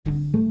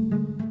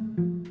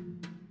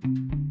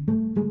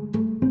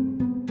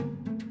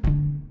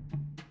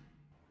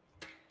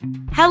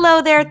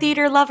Hello there,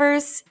 theater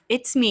lovers.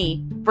 It's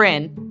me,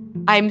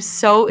 Bryn. I'm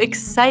so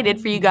excited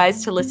for you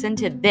guys to listen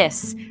to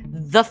this,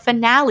 the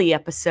finale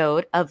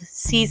episode of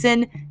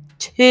season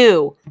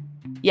 2.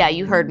 Yeah,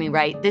 you heard me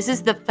right. This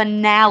is the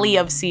finale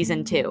of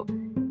season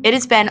 2. It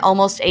has been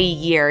almost a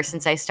year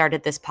since I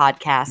started this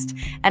podcast,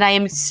 and I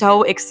am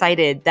so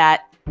excited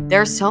that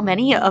there are so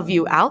many of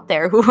you out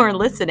there who are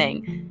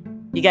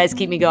listening. You guys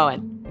keep me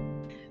going.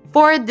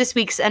 For this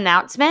week's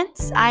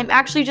announcements, I'm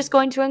actually just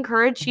going to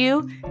encourage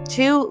you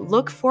to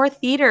look for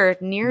theater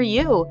near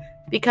you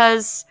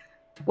because,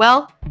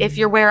 well, if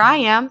you're where I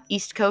am,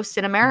 East Coast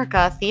in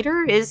America,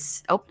 theater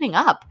is opening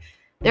up.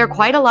 There are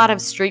quite a lot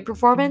of street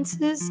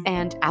performances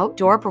and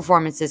outdoor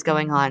performances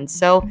going on,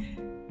 so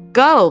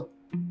go.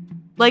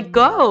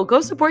 Go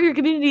support your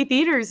community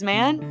theaters,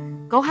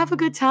 man. Go have a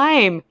good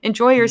time.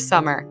 Enjoy your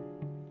summer.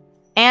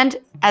 And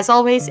as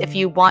always, if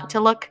you want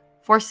to look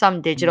for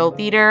some digital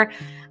theater,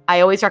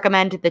 I always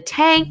recommend The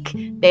Tank.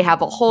 They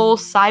have a whole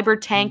Cyber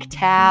Tank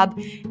tab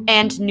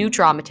and New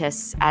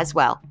Dramatists as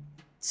well.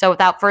 So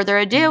without further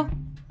ado,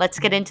 let's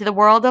get into the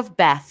world of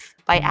Beth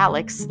by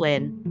Alex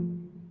Lin.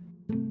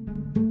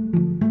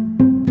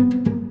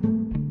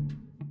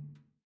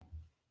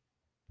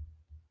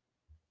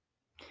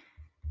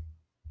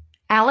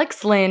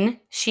 Alex Lin,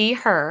 she,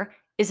 her,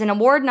 is an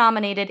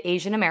award-nominated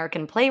Asian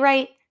American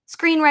playwright,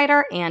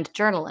 screenwriter, and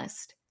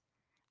journalist.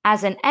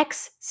 As an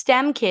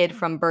ex-STEM kid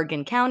from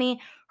Bergen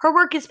County, her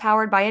work is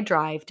powered by a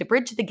drive to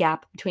bridge the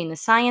gap between the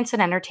science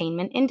and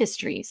entertainment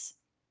industries.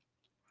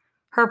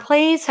 Her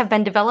plays have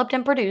been developed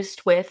and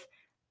produced with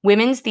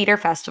Women's Theater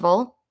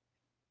Festival,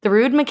 the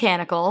Rude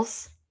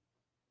Mechanicals,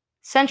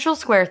 Central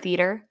Square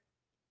Theater,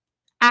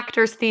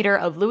 Actors Theater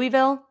of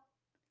Louisville,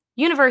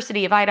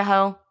 University of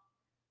Idaho,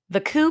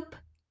 The Coop,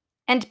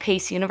 and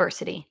Pace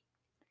University.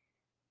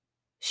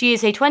 She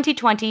is a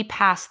 2020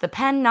 Pass the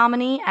Pen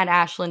nominee at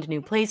Ashland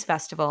New Plays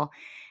Festival,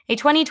 a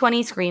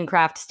 2020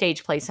 Screencraft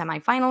Stage Play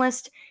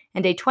semifinalist,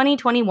 and a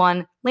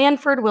 2021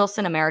 Lanford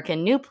Wilson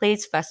American New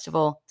Plays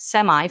Festival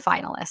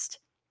semifinalist.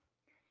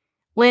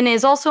 Lin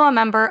is also a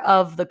member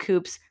of the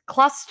Coop's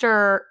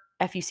Cluster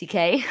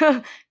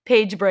FUCK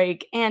Page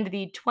Break and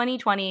the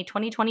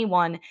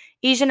 2020-2021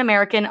 Asian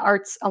American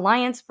Arts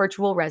Alliance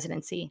Virtual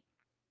Residency.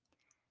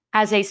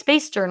 As a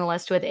space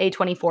journalist with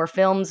A24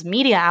 Films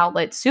media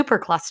outlet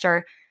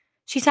Supercluster,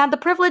 she's had the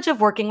privilege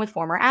of working with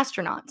former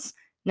astronauts,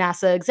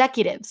 NASA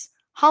executives,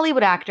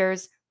 Hollywood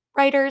actors,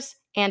 writers,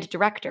 and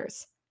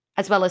directors,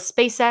 as well as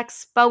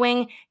SpaceX,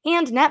 Boeing,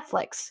 and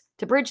Netflix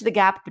to bridge the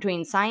gap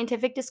between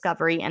scientific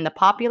discovery and the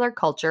popular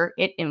culture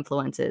it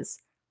influences.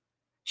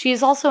 She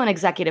is also an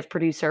executive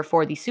producer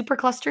for the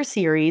Supercluster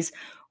series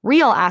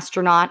Real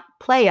Astronaut,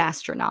 Play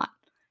Astronaut,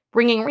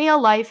 bringing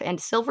real-life and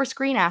silver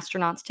screen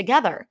astronauts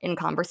together in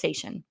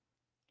conversation.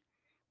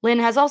 Lin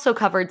has also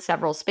covered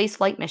several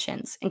spaceflight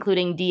missions,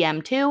 including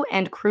DM-2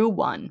 and Crew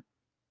 1.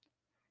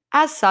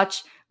 As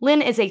such,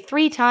 Lin is a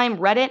 3-time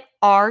Reddit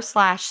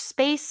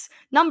r/space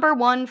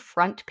 #1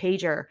 front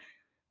pager,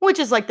 which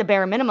is like the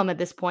bare minimum at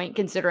this point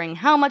considering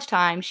how much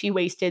time she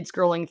wasted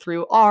scrolling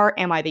through r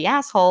Am I the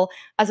Asshole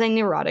as a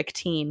neurotic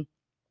teen.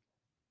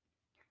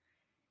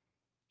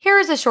 Here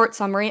is a short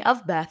summary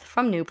of Beth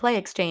from New Play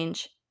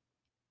Exchange.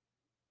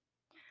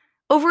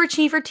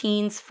 Overachiever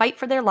teens fight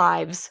for their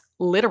lives,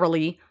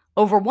 literally,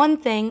 over one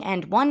thing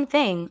and one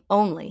thing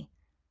only.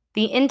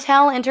 The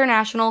Intel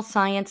International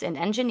Science and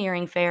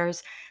Engineering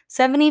Fair's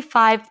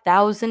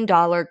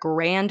 $75,000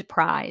 grand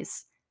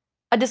prize.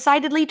 A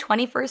decidedly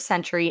 21st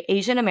century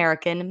Asian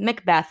American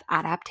Macbeth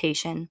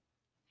adaptation.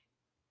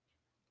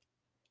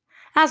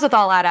 As with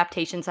all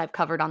adaptations I've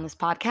covered on this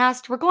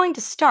podcast, we're going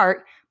to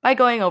start by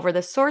going over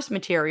the source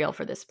material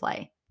for this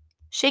play,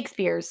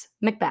 Shakespeare's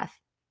Macbeth.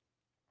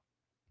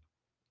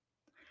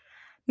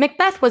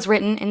 Macbeth was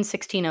written in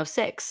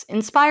 1606,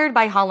 inspired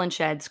by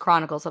Holinshed's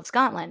Chronicles of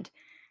Scotland,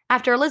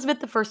 after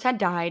Elizabeth I had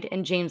died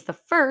and James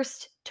I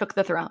took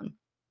the throne.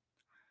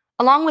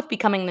 Along with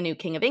becoming the new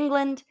King of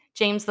England,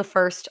 James I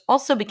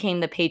also became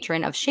the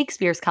patron of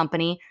Shakespeare's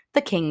company,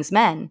 the King's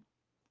Men.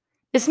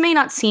 This may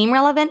not seem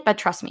relevant, but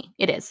trust me,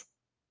 it is.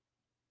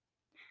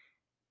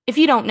 If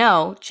you don't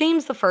know,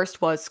 James I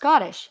was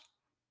Scottish.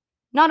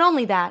 Not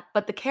only that,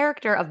 but the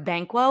character of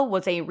Banquo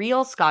was a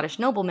real Scottish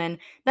nobleman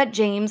that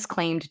James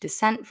claimed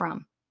descent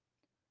from.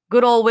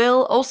 Good old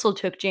Will also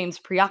took James'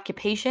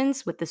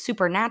 preoccupations with the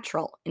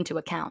supernatural into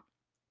account.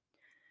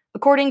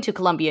 According to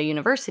Columbia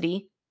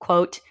University,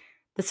 quote,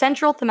 the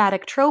central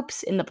thematic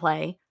tropes in the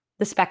play,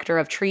 the specter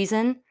of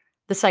treason,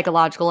 the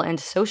psychological and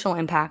social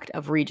impact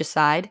of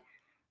regicide,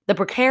 the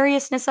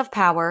precariousness of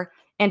power,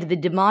 and the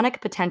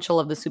demonic potential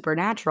of the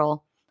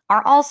supernatural,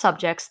 are all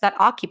subjects that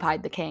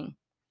occupied the king.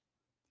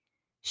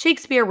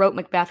 Shakespeare wrote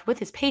Macbeth with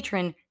his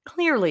patron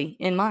clearly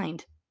in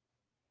mind.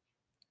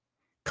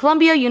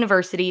 Columbia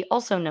University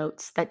also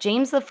notes that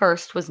James I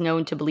was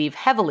known to believe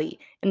heavily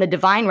in the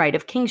divine right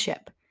of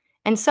kingship,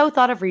 and so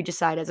thought of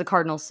regicide as a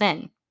cardinal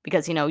sin,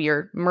 because,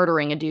 you're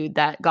murdering a dude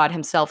that God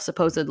himself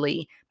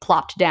supposedly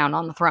plopped down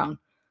on the throne.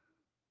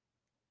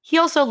 He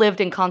also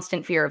lived in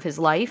constant fear of his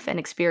life and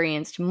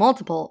experienced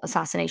multiple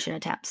assassination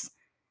attempts.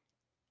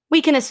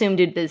 We can assume,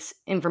 due to this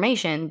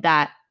information,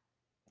 that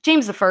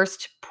James I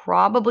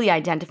probably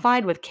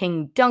identified with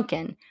King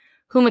Duncan,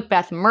 who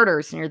Macbeth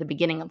murders near the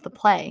beginning of the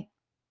play.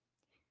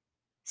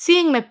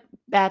 Seeing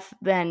Macbeth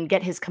then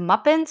get his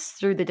comeuppance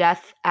through the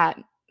death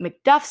at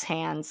Macduff's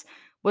hands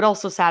would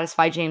also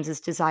satisfy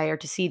James's desire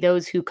to see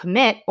those who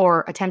commit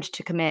or attempt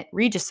to commit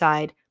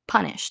regicide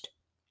punished.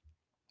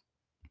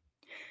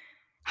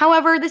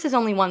 However, this is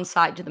only one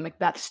side to the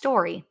Macbeth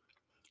story.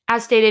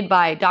 As stated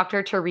by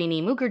Dr.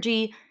 Tarini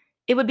Mukherjee,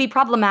 it would be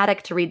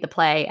problematic to read the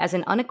play as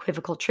an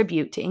unequivocal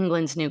tribute to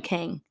England's new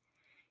king.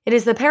 It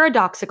is the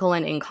paradoxical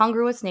and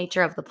incongruous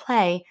nature of the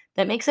play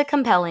that makes it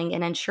compelling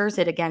and ensures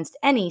it against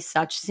any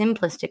such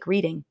simplistic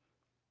reading.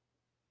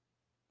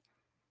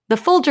 The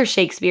Folger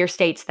Shakespeare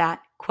states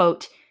that,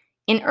 quote,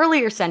 in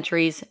earlier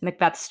centuries,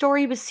 Macbeth's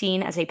story was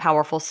seen as a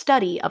powerful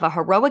study of a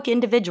heroic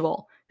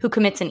individual who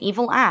commits an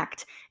evil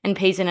act and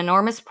pays an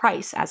enormous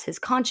price as his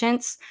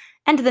conscience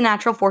and the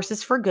natural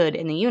forces for good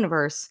in the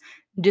universe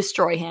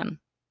destroy him.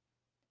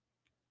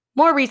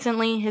 More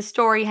recently, his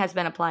story has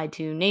been applied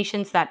to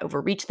nations that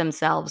overreach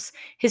themselves,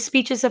 his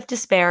speeches of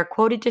despair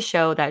quoted to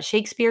show that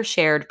Shakespeare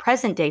shared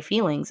present-day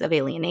feelings of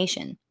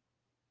alienation.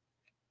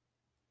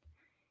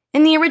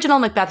 In the original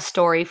Macbeth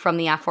story from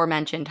the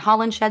aforementioned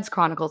Holinshed's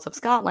Chronicles of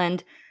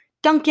Scotland,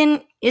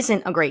 Duncan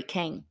isn't a great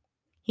king.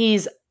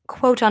 He's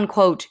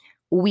quote-unquote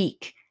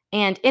weak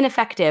and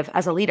ineffective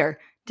as a leader,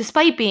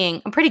 despite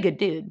being a pretty good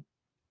dude.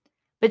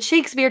 But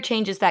Shakespeare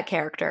changes that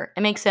character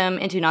and makes him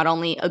into not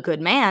only a good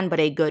man, but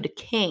a good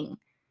king.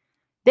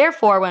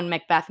 Therefore, when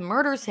Macbeth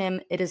murders him,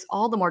 it is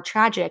all the more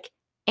tragic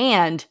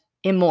and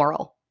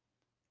immoral.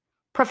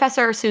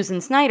 Professor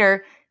Susan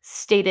Snyder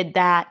stated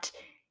that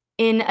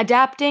in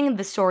adapting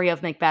the story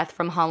of Macbeth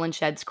from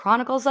Holinshed's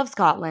Chronicles of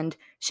Scotland,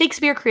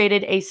 Shakespeare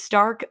created a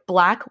stark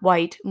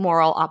black-white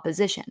moral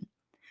opposition,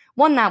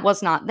 one that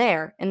was not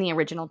there in the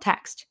original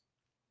text.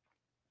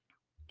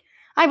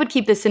 I would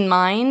keep this in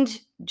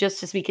mind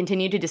just as we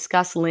continue to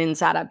discuss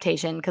Lin's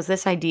adaptation, because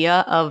this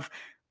idea of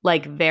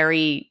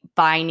very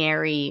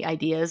binary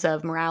ideas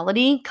of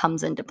morality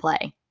comes into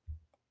play.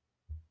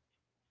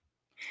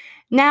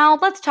 Now,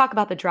 let's talk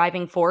about the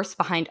driving force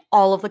behind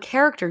all of the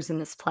characters in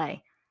this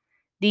play.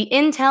 The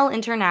Intel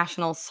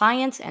International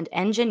Science and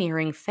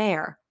Engineering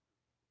Fair.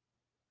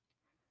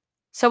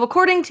 So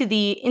according to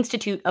the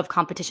Institute of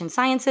Competition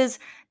Sciences,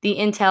 the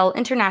Intel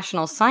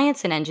International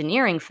Science and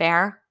Engineering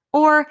Fair,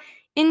 or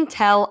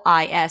Intel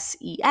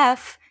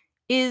ISEF,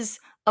 is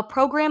a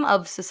program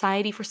of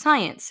Society for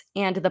Science,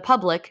 and the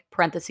public,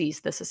 parentheses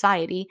the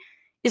society,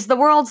 is the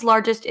world's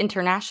largest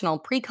international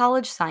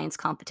pre-college science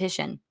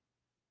competition.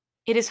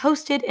 It is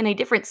hosted in a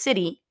different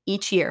city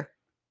each year.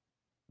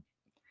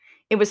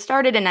 It was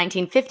started in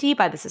 1950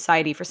 by the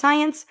Society for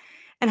Science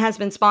and has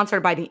been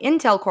sponsored by the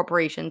Intel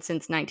Corporation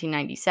since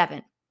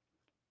 1997.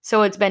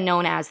 So it's been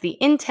known as the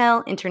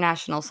Intel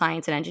International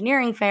Science and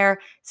Engineering Fair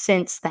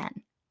since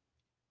then.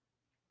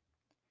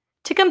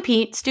 To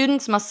compete,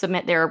 students must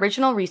submit their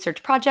original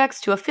research projects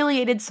to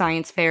affiliated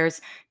science fairs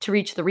to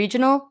reach the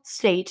regional,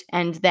 state,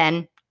 and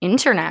then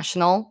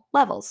international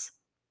levels.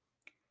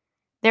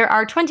 There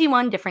are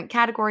 21 different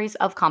categories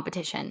of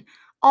competition,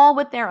 all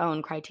with their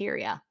own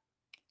criteria.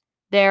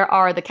 There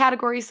are the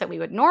categories that we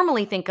would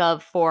normally think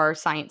of for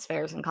science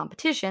fairs and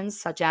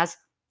competitions, such as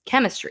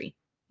chemistry,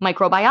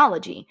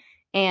 microbiology,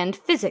 and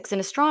physics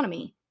and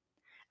astronomy,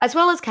 as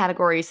well as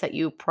categories that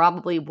you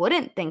probably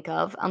wouldn't think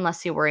of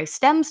unless you were a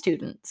STEM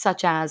student,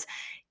 such as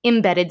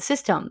embedded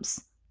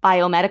systems,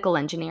 biomedical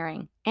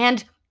engineering,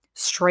 and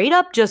straight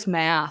up just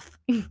math,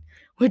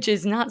 which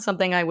is not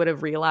something I would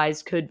have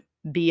realized could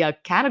be a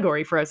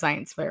category for a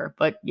science fair,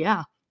 but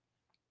yeah.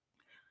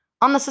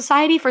 On the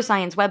Society for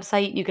Science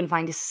website, you can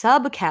find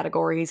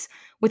subcategories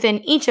within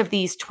each of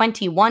these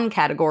 21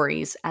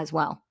 categories as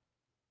well.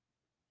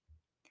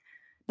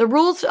 The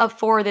rules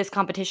for this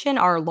competition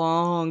are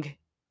long,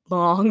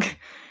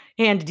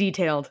 and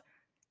detailed.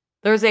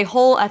 There's a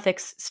whole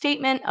ethics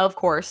statement, of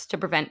course, to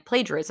prevent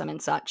plagiarism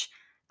and such,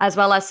 as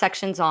well as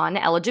sections on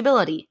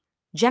eligibility,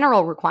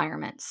 general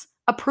requirements,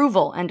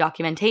 approval and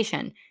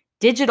documentation,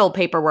 digital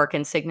paperwork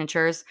and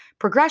signatures,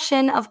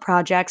 progression of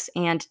projects,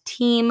 and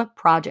team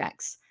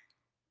projects.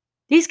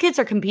 These kids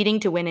are competing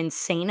to win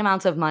insane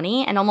amounts of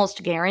money and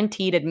almost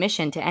guaranteed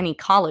admission to any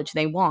college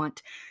they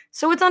want,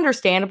 so it's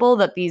understandable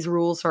that these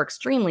rules are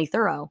extremely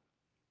thorough.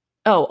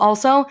 Oh,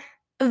 also,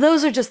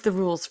 those are just the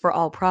rules for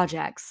all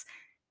projects.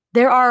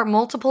 There are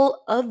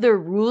multiple other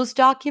rules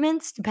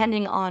documents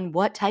depending on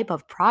what type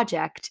of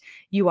project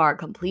you are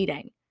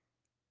completing.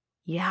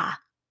 Yeah,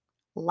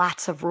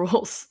 lots of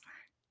rules.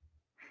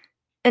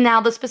 And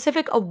now the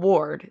specific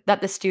award that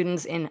the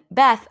students in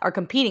Beth are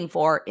competing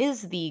for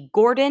is the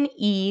Gordon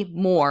E.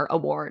 Moore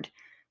Award,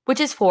 which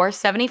is for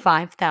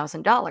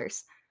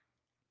 $75,000.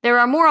 There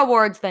are more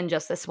awards than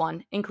just this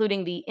one,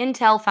 including the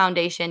Intel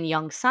Foundation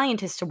Young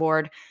Scientist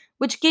Award,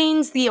 which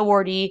gains the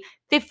awardee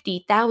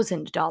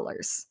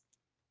 $50,000.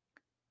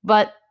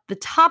 But the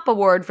top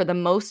award for the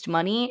most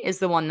money is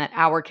the one that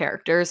our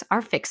characters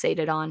are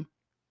fixated on.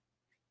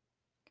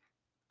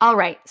 All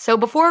right, so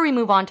before we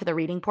move on to the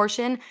reading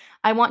portion,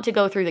 I want to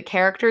go through the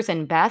characters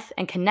in Beth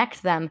and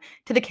connect them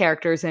to the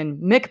characters in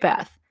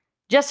Macbeth,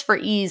 just for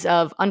ease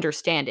of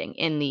understanding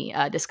in the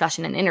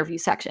discussion and interview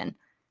section.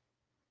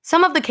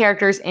 Some of the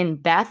characters in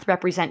Beth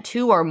represent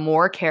 2 or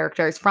more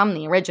characters from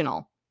the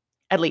original.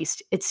 At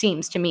least, it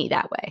seems to me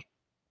that way.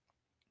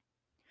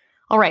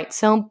 All right,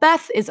 so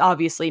Beth is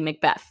obviously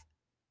Macbeth.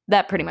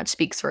 That pretty much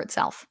speaks for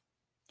itself.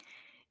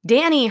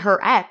 Danny, her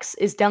ex,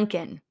 is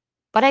Duncan,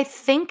 but I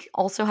think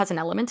also has an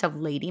element of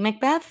Lady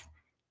Macbeth.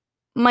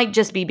 Might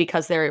just be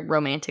because they're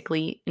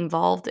romantically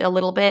involved a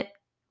little bit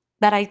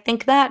that I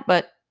think that,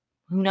 but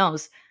who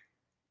knows.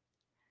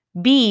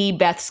 B,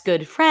 Beth's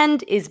good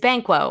friend, is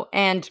Banquo,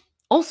 and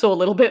also a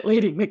little bit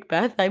Lady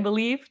Macbeth, I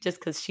believe, just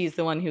because she's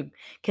the one who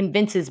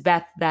convinces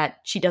Beth that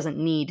she doesn't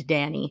need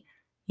Danny.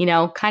 You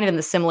know, kind of in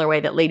the similar way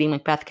that Lady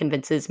Macbeth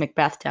convinces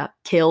Macbeth to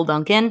kill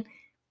Duncan.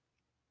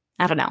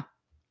 I don't know.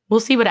 We'll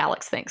see what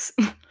Alex thinks.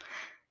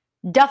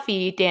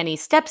 Duffy,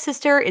 Danny's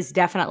stepsister, is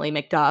definitely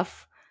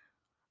Macduff.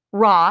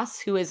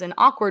 Ross, who is an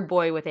awkward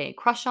boy with a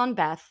crush on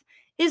Beth,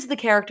 is the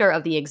character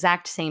of the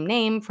exact same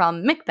name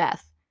from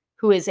Macbeth,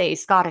 who is a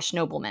Scottish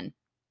nobleman.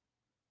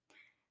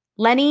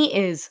 Lenny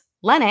is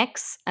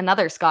Lennox,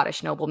 another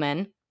Scottish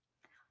nobleman.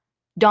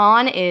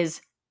 Don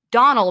is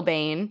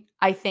Donalbain,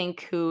 I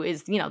think, who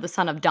is, the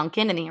son of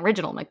Duncan in the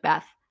original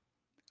Macbeth.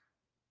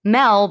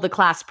 Mel, the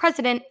class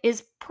president,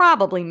 is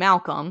probably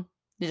Malcolm.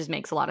 It just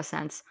makes a lot of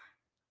sense.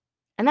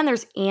 And then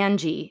there's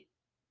Angie.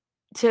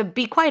 To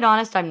be quite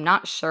honest, I'm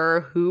not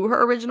sure who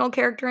her original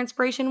character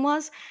inspiration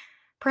was.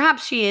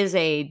 Perhaps she is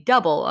a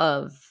double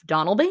of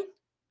Donalbain?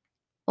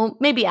 Well,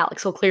 maybe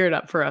Alex will clear it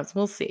up for us.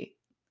 We'll see.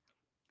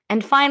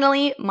 And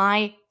finally,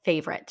 my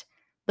favorite.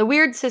 The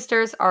Weird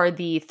Sisters are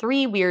the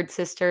 3 Weird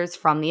Sisters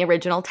from the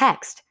original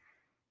text.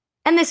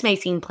 And this may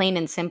seem plain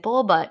and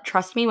simple, but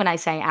trust me when I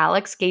say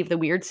Alex gave the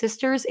Weird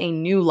Sisters a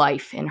new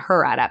life in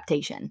her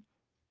adaptation.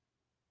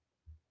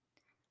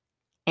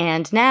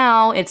 And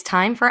now it's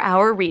time for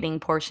our reading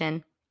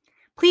portion.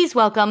 Please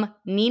welcome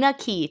Nina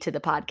Key to the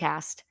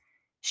podcast.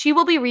 She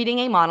will be reading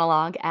a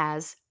monologue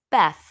as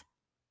Beth.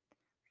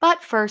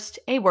 But first,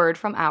 a word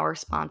from our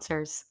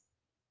sponsors.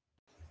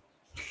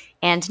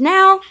 And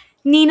now,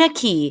 Nina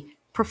Key,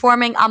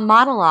 performing a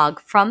monologue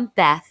from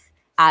Beth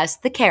as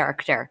the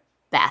character,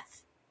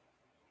 Beth.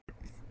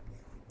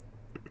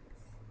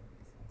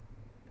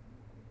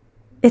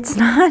 It's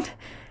not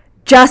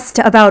just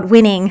about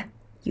winning,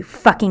 you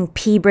fucking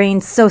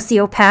pea-brained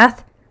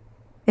sociopath.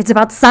 It's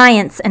about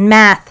science and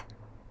math.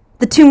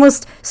 The 2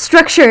 most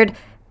structured,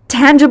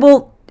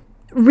 tangible,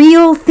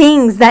 real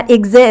things that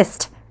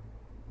exist.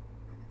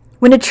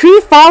 When a tree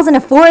falls in a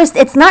forest,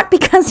 it's not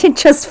because it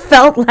just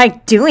felt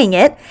like doing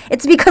it.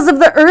 It's because of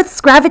the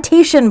Earth's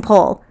gravitation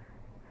pull.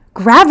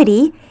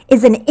 Gravity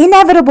is an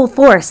inevitable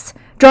force,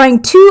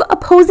 drawing 2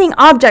 opposing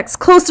objects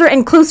closer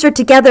and closer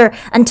together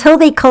until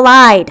they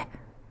collide.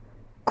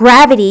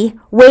 Gravity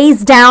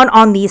weighs down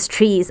on these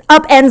trees,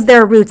 upends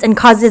their roots, and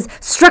causes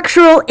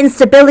structural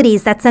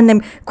instabilities that send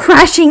them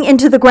crashing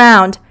into the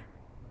ground.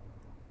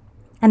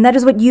 And that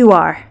is what you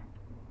are.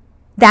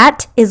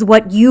 That is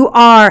what you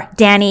are,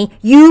 Danny.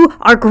 You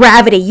are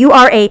gravity. You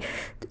are a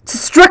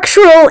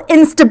structural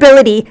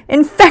instability,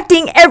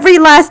 infecting every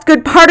last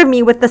good part of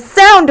me with the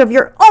sound of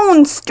your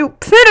own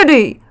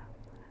stupidity.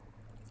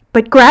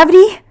 But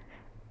gravity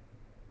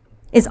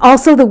is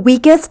also the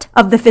weakest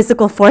of the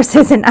physical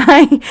forces, and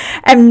I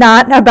am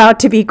not about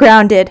to be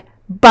grounded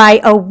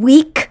by a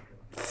weak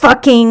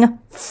fucking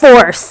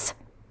force.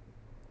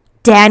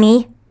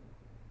 Danny.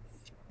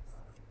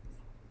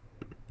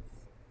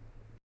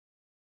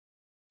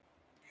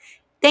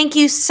 Thank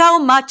you so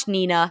much,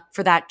 Nina,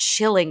 for that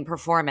chilling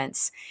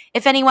performance.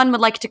 If anyone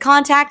would like to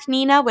contact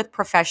Nina with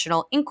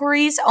professional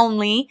inquiries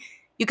only,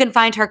 you can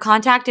find her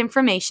contact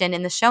information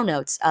in the show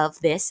notes of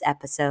this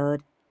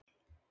episode.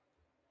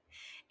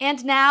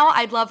 And now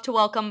I'd love to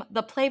welcome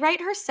the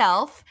playwright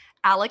herself,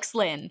 Alex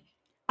Lin.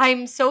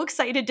 I'm so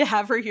excited to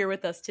have her here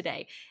with us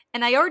today.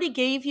 And I already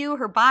gave you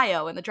her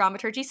bio in the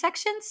dramaturgy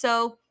section,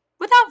 so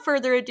without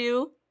further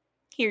ado,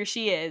 here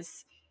she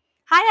is.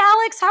 Hi,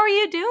 Alex. How are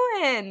you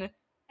doing?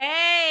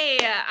 Hey,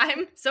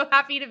 I'm so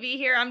happy to be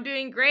here. I'm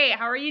doing great.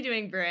 How are you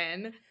doing,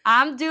 Bryn?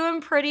 I'm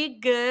doing pretty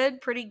good.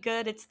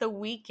 It's the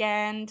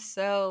weekend,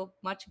 so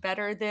much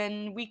better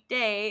than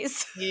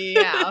weekdays.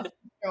 Yeah, for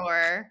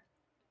sure.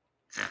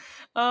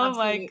 Oh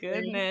Absolutely. my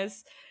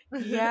goodness.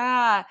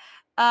 Yeah.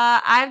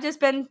 I've just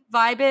been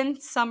vibing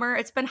summer.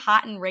 It's been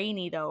hot and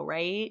rainy though,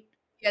 right?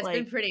 Yeah, it's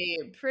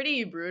been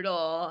pretty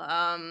brutal.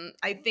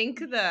 I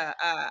think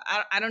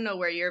I don't know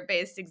where you're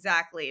based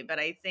exactly, but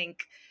I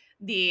think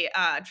the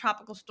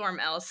tropical storm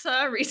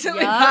Elsa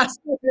recently passed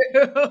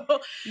through.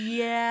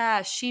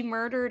 Yeah, she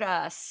murdered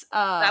us.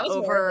 That was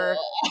over.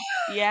 horrible.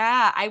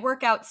 Yeah, I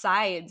work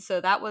outside, so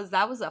that was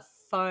a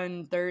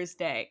fun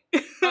Thursday.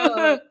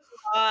 Oh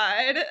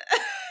God.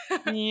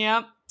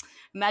 Yep.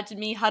 Imagine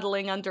me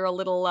huddling under a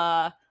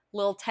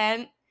little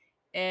tent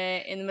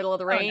in the middle of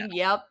the Oh no. rain.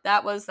 Yep,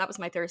 that was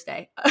my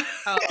Thursday.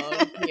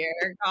 Oh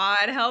dear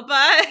God, help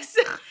us.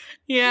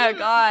 Yeah,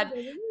 God.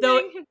 Though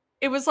Amazing.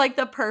 it was like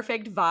the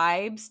perfect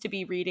vibes to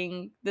be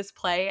reading this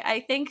play,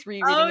 I think, Oh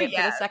rereading it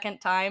for the yes. second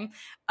time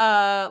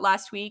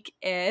last week.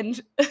 And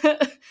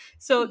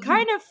so it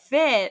kind of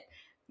fit,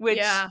 which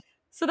Yeah.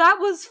 so that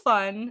was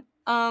fun.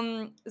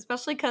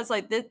 Especially because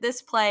like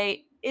this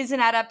play is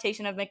an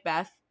adaptation of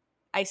Macbeth.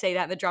 I say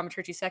that in the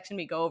dramaturgy section.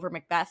 We go over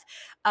Macbeth.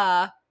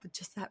 But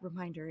just that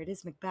reminder, it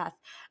is Macbeth.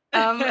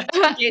 In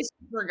case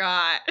you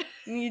forgot.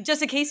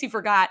 Just in case you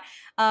forgot.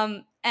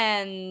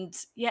 And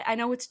yeah, I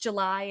know it's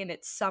July and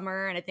it's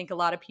summer, and I think a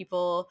lot of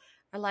people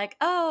are like,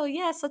 oh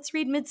yes, let's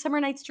read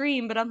Midsummer Night's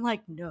Dream, but I'm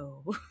like,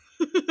 no.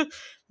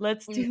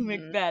 Let's do Mhm.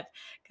 Macbeth,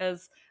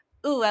 because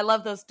ooh, I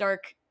love those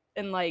dark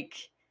and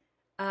like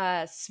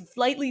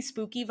slightly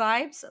spooky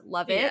vibes.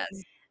 Love it.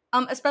 Yes.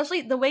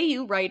 Especially the way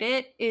you write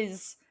it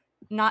is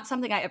not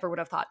something I ever would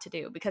have thought to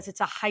do, because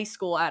it's a high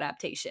school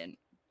adaptation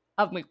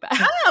of Macbeth.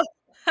 Oh.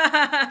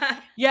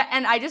 Yeah,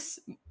 and I just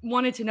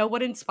wanted to know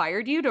what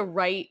inspired you to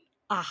write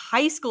a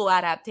high school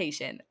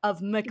adaptation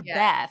of Yeah.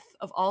 Macbeth,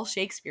 of all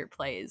Shakespeare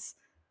plays.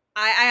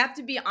 I have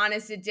to be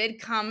honest, it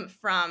did come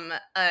from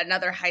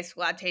another high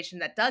school adaptation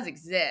that does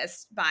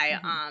exist by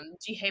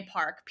Mhm. G.Hay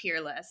Park,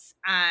 Peerless.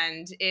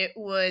 And it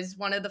was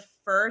one of the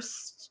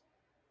first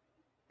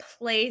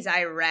plays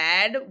I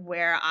read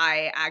where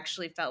I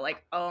actually felt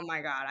like, oh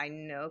my God, I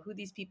know who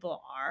these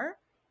people are,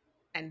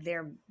 and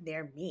they're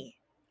me.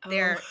 Oh.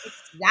 They're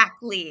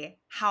exactly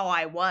how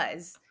I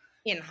was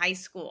in high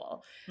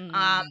school. Mm.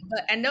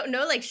 But and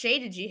no like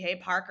shade to G. Hay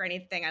Park or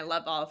anything. I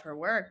love all of her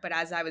work, but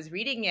as I was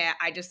reading it,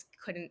 I just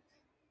couldn't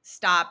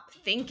stop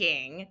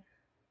thinking,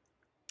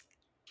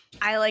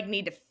 I like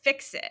need to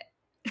fix it.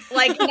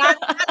 Like not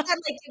that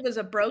like it was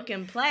a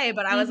broken play,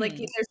 but I was like, Mhm.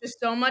 there's just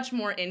so much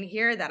more in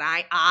here that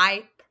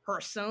I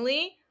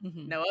personally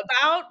Mhm. know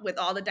about, with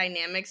all the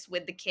dynamics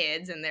with the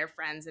kids and their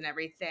friends and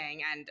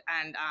everything, and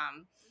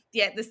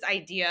yeah, this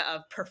idea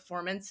of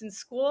performance in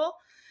school.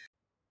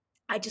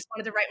 I just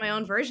wanted to write my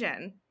own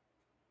version.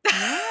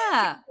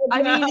 Yeah.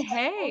 I mean, All the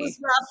hey.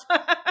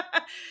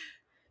 stuff.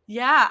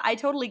 Yeah, I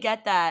totally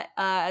get that.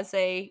 As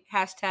a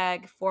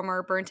hashtag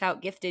former burnt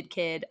out gifted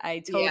kid, I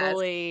Yes.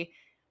 totally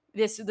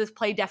this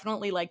play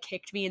definitely like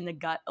kicked me in the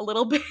gut a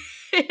little bit.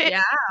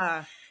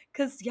 Yeah.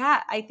 Cause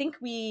yeah, I think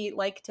we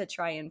like to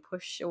try and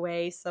push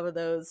away some of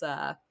those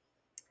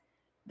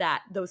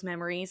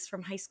memories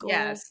from high school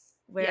Yes. Yes.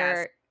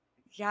 where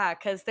yeah,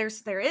 because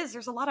there's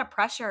a lot of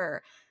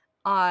pressure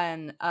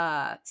on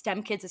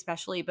STEM kids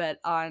especially, but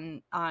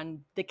on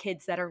the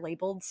kids that are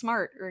labeled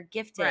smart or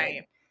gifted.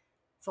 Right.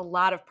 It's a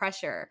lot of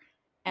pressure.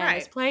 And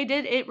this Right. play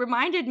did it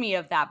reminded me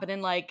of that, but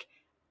in like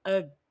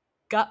a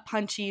gut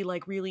punchy,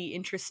 like really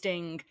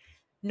interesting,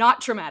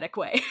 not traumatic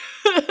way.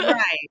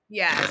 Right.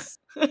 Yes.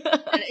 And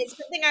it's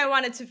something I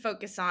wanted to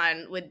focus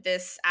on with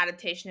this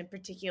adaptation in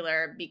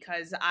particular,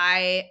 because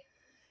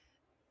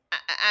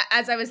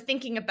as I was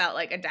thinking about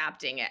like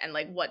adapting it and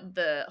like what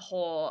the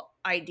whole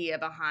idea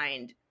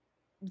behind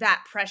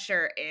that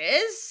pressure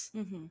is,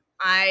 Mhm.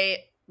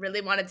 I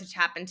really wanted to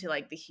tap into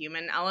like the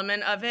human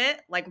element of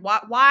it. Like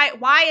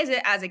why is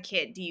it as a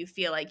kid do you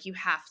feel like you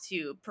have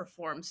to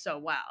perform so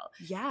well?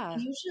 Yeah.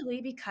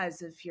 Usually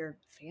because of your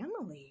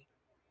family.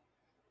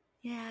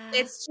 Yeah.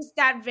 It's just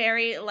that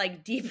very,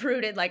 like,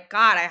 deep-rooted, like,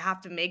 "God, I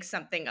have to make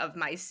something of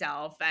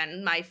myself,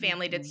 and my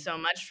family did Mhm. so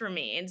much for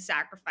me and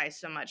sacrificed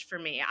so much for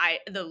me.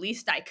 I the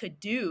least I could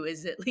do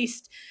is at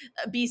least,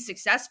 be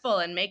successful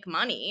and make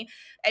money."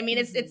 I mean,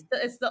 Mhm.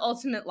 it's the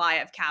ultimate lie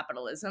of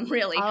capitalism,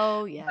 really.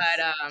 Oh, But,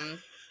 yes.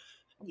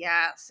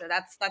 yeah, so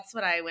that's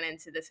what I went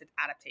into this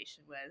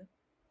adaptation with.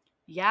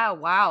 Yeah,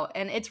 wow.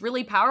 And it's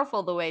really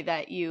powerful the way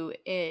that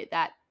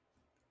that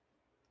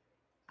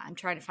I'm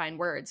trying to find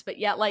words, but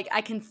yeah, like I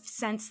can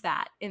sense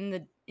that in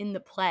the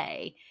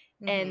play,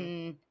 Mhm.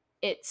 and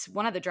it's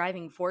one of the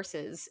driving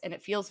forces, and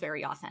it feels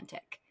very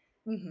authentic.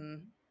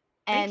 Mhm.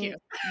 Thank you.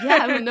 And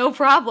yeah, no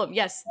problem.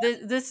 Yes,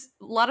 this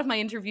a lot of my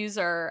interviews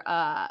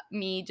are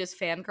me just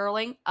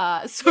fangirling.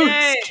 So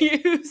Yay!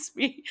 excuse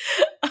me.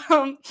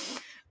 Um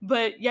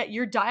but yeah,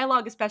 your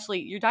dialogue's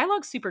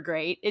super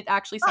great. It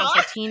actually sounds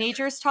like Aw!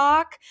 teenagers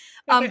talk.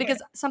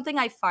 Because something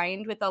I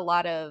find with a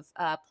lot of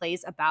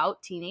plays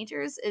about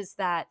teenagers is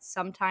that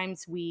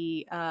sometimes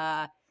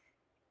I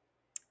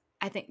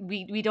think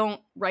we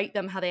don't write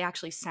them how they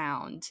actually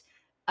sound.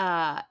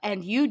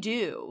 And you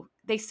do.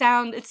 It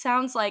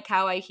sounds like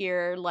how I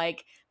hear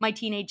like my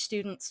teenage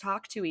students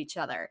talk to each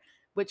other,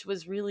 which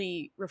was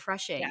really Yeah.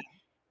 refreshing.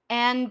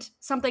 And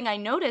something I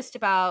noticed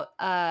about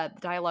the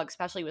dialogue,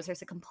 especially, was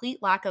there's a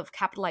complete lack of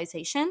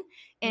capitalization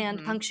and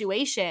Mhm.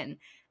 punctuation.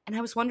 And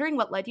I was wondering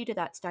what led you to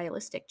that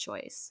stylistic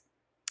choice.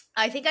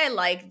 I think I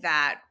like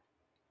that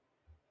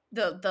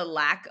the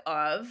lack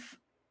of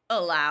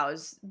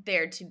allows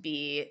there to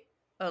be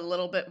a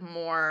little bit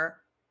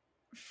more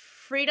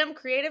freedom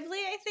creatively,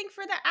 I think,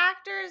 for the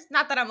actors.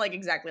 Not that I'm like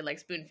exactly like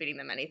spoon feeding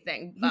them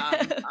anything.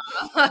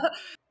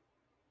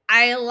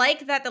 I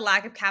like that the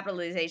lack of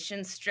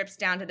capitalization strips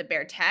down to the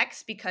bare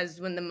text, because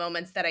when the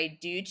moments that I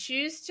do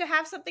choose to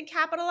have something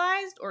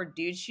capitalized or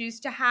do choose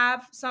to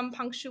have some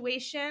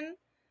punctuation,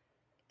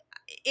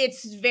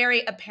 it's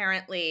very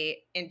apparently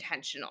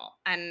intentional.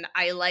 And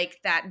I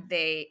like that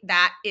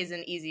that is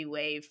an easy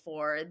way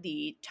for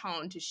the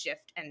tone to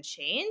shift and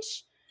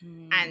change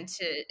and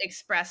to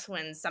express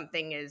when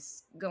something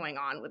is going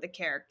on with a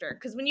character.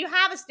 Because when you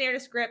have a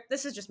standard script,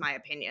 this is just my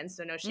opinion,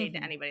 so no shade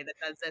to anybody that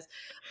does this.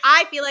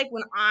 I feel like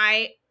when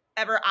I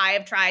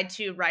have tried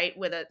to write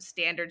with a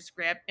standard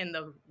script in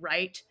the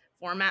right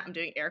format, I'm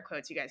doing air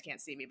quotes, you guys can't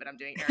see me, but I'm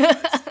doing air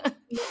quotes,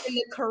 in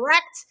the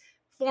correct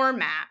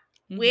format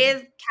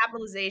with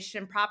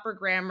capitalization, proper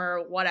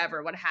grammar,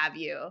 whatever, what have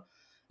you,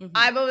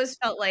 I've always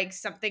felt like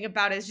something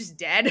about it is just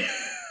dead.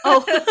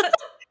 Oh.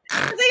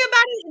 The thing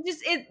about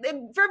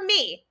it, for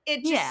me,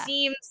 it just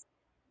seems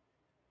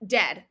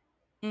dead,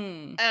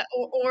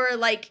 or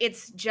like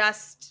it's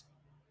just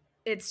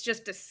a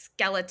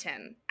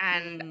skeleton.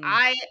 And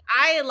I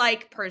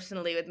like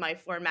personally with my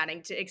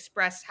formatting to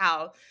express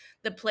how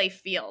the play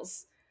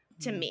feels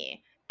to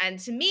me, and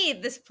to me,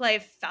 this play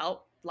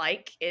felt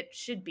like it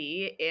should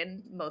be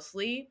in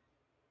mostly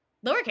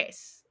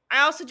lowercase.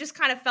 I also just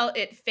kind of felt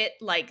it fit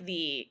like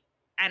the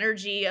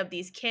energy of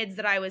these kids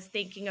that I was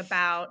thinking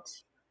about,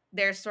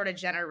 their sort of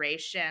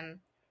generation.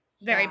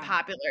 Very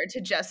popular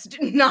to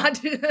just not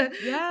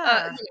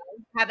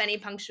have any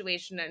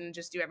punctuation and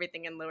just do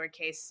everything in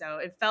lowercase. So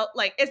it felt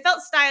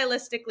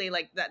stylistically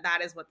like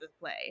that is what the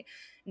play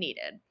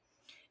needed.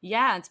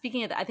 Yeah, and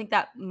speaking of that, I think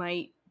that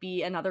might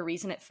be another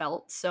reason it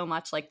felt so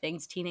much like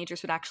things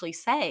teenagers would actually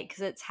say,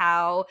 because it's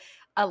how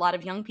a lot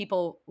of young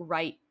people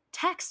write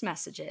text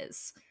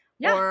messages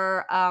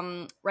or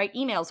write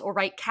emails or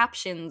write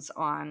captions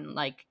on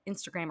like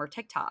Instagram or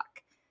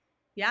TikTok.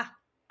 Yeah.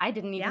 I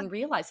didn't even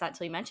realize that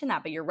until you mentioned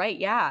that, but you're right.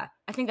 Yeah.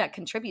 I think that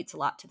contributes a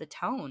lot to the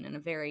tone in a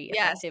very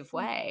effective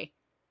way.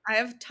 I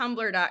have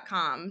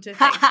tumblr.com to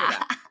thank for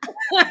that.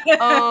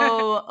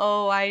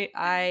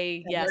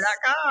 Yes.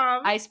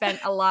 I spent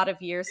a lot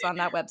of years on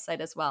that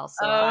website as well,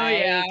 so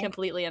I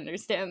completely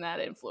understand that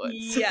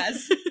influence.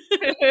 Yes.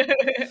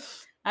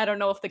 I don't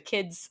know if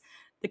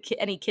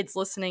any kids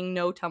listening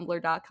know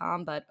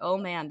tumblr.com, but oh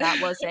man,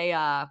 that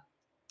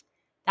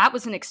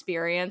was an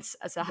experience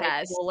as a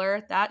high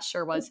schooler. That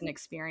sure was an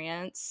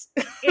experience.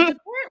 It's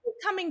apparently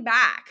coming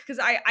back, because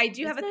I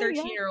do have a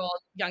 13-year-old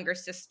younger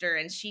sister,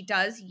 and she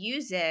does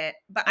use it,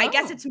 but I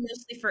guess it's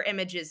mostly for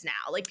images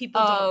now. Like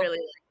people don't really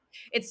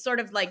it's sort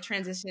of like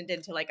transitioned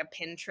into like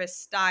a Pinterest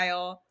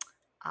style.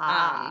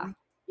 Sort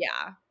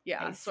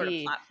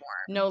of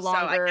platform. No longer.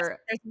 So I guess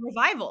there's a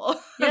revival of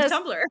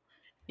Tumblr.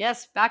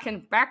 Yes, back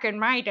in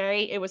my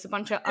day, it was a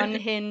bunch of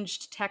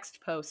unhinged text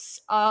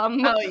posts.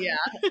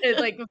 It's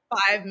like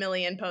 5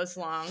 million posts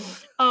long.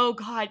 Oh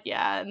god,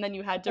 yeah, and then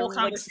you had to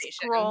like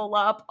scroll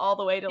up all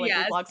the way to like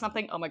reblog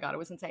something. Oh my god, it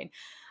was insane.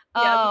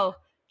 Oh,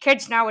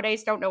 kids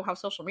nowadays don't know how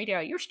social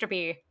media used to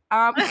be.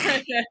 Oh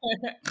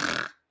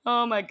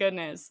my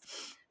goodness.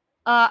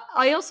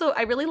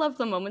 I really love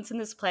the moments in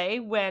this play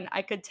when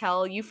I could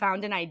tell you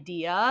found an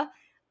idea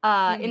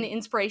in the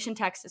inspiration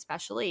text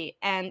especially,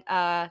 and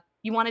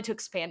you wanted to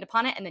expand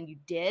upon it, and then you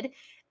did.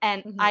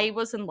 And I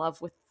was in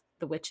love with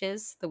the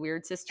witches, the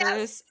weird sisters.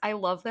 Yes. I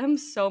love them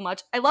so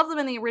much. I love them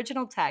in the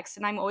original text,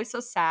 and I'm always so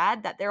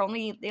sad that they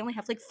only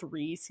have like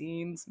 3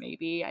 scenes,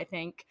 maybe, I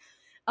think.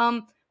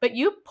 But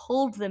you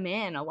pulled them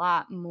in a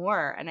lot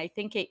more, and I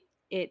think it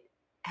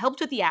helped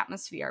with the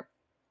atmosphere.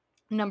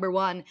 Number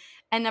one,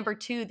 and number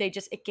two,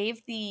 it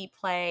gave the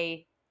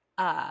play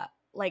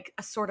like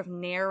a sort of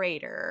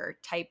narrator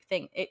type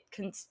thing.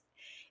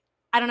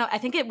 I don't know, I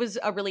think it was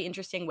a really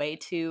interesting way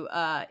to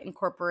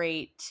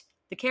incorporate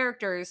the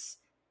characters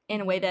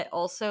in a way that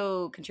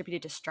also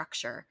contributed to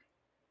structure,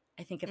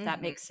 I think, if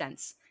that makes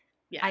sense.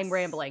 Yes. I'm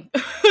rambling.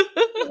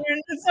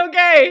 It's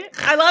okay.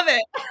 I love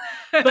it.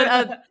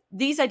 But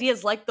these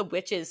ideas, like the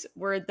witches,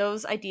 were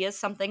those ideas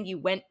something you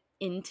went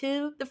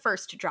into the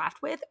first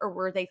draft with, or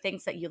were they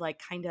things that you like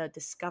kind of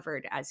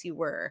discovered as you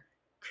were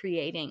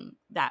creating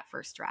that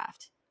first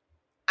draft?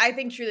 I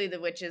think truly the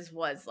witches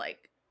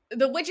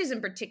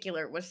in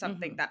particular was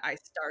something that I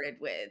started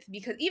with,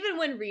 because even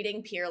when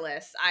reading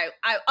Peerless, I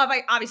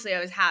obviously I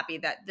was happy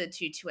that the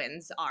 2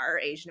 twins are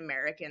Asian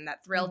American.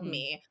 That thrilled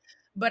me.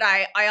 But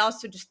I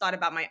also just thought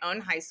about my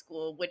own high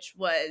school, which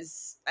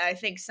was, I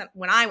think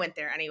when I went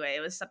there anyway,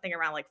 it was something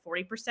around like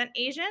 40%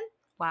 Asian.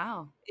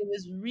 Wow. It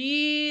was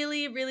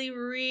really, really,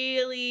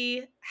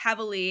 really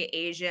heavily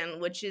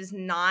Asian, which is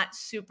not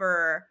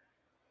super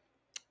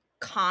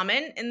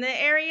common in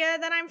the area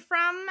that I'm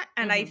from.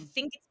 And I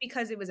think it's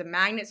because it was a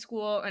magnet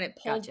school and it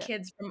pulled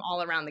kids from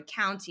all around the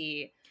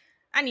county.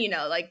 And,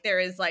 like there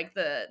is like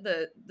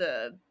the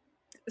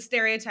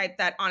stereotype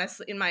that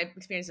honestly, in my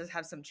experiences,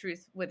 have some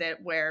truth with it,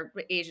 where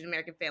Asian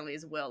American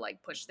families will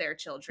like push their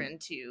children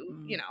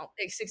to,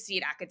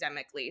 succeed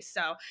academically.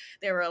 So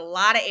there were a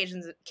lot of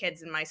Asian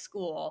kids in my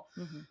school.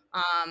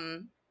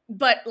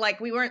 but like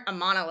we weren't a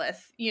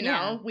monolith,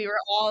 Yeah. we were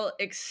all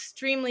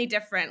extremely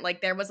different. Like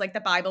there was like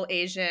the Bible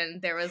Asian,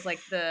 there was like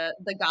the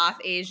goth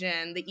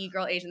Asian, the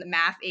e-girl Asian, the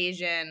math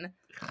Asian,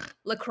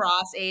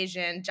 lacrosse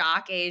Asian,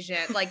 jock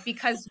Asian, like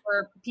because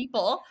we're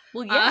people,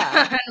 Well,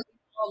 yeah. and we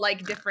all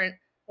like different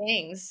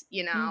things,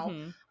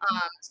 Mm-hmm.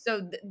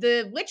 So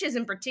the witches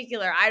in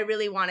particular, I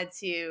really wanted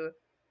to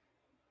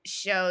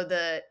show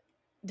the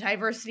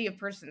diversity of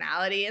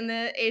personality in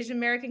the Asian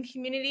American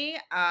community.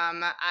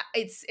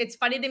 It's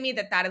funny to me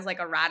that is like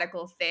a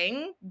radical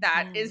thing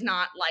that Yeah. is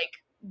not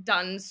like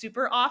done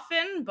super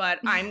often, but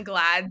I'm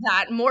glad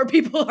that more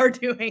people are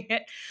doing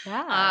it.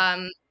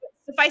 Yeah.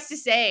 Suffice to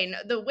say,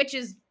 the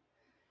witches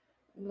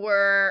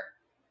were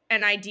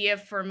an idea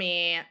for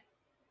me,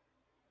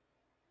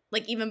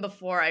 like even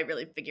before I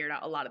really figured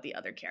out a lot of the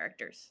other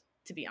characters,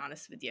 to be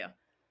honest with you.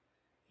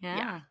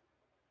 Yeah.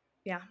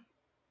 Yeah.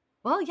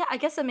 Well, yeah, I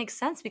guess it makes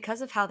sense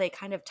because of how they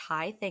kind of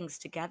tie things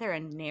together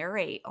and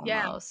narrate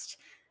Yeah. almost.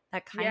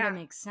 That kind of Yeah.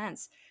 makes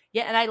sense.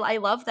 Yeah, and I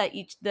love that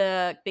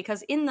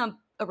because in the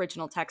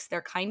original text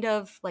they're kind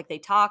of like they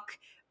talk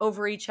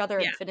over each other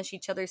Yeah. and finish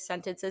each other's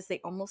sentences. They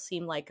almost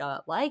seem like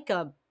a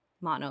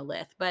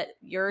monolith, but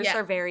yours Yeah.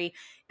 are very,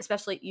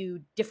 especially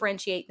you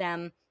differentiate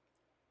them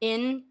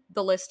in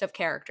the list of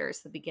characters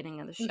at the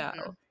beginning of the Mhm.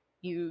 show.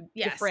 You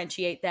Yes.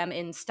 differentiate them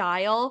in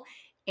style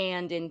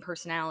and in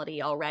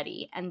personality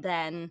already, and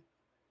then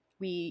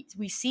we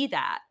see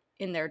that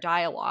in their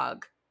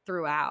dialogue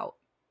throughout.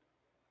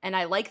 And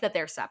I like that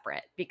they're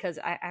separate because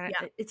Yeah.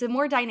 it's a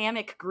more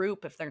dynamic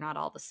group if they're not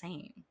all the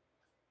same.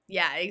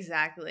 Yeah,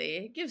 exactly.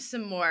 It gives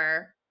some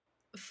more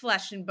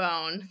flesh and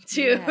bone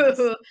Yes.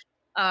 to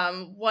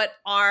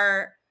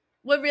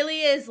what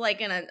really is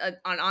like an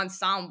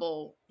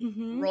ensemble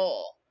Mm-hmm.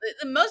 role.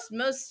 The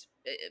most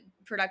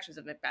productions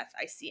of Macbeth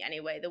I see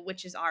anyway, the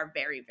witches are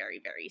very, very,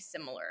 very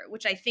similar,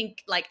 which I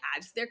think like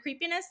adds to their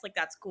creepiness. Like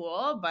that's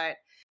cool, but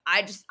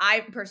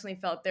I personally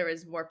felt there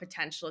was more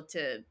potential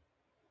to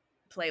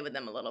play with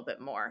them a little bit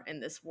more in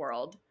this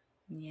world.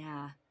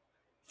 Yeah,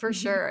 for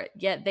sure.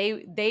 Yeah,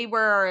 they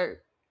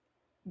were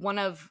one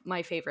of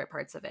my favorite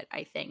parts of it,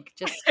 I think,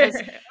 just because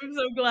I'm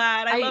so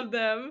glad. I I love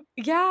them.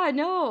 yeah,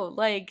 no,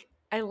 like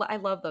I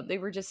love them. They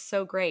were just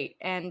so great,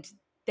 and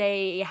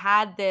they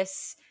had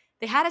this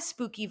they had a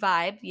spooky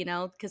vibe,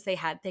 because they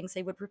had things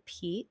they would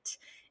repeat,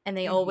 and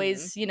they Hmm.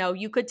 always,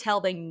 you could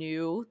tell they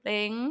knew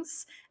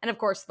things, and of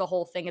course the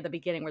whole thing at the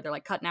beginning where they're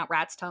like cutting out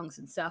rats' tongues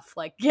and stuff,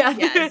 like yeah,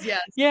 Yes,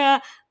 yes. yeah,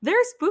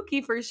 they're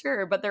spooky for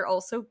sure, but they're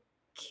also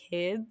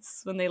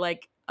kids when they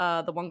like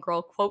the one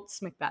girl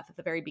quotes Macbeth at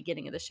the very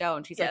beginning of the show,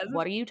 and she's like, Yes.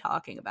 "What are you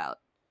talking about?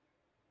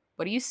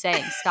 What are you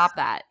saying? Stop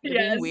that. You're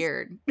being Yes.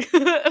 weird."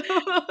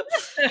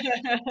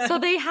 So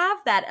they have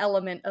that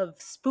element of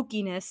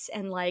spookiness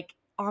and like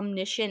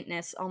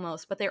omniscientness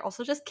almost, but they're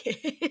also just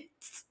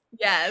kids,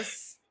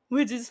 Yes.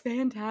 which is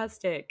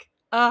fantastic.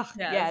 Ugh,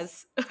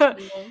 Yes. yes.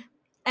 Cool.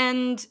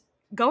 And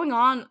going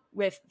on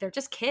with they're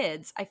just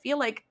kids, I feel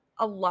like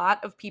a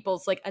lot of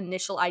people's like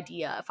initial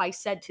idea, if I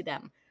said to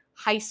them,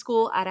 high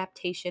school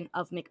adaptation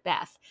of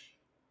Macbeth,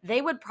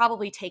 they would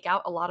probably take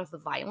out a lot of the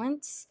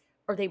violence,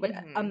 or they would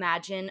Mhm.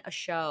 imagine a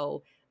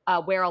show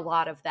where a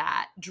lot of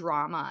that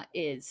drama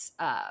is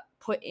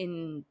put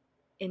in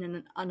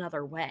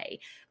another way.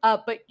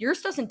 But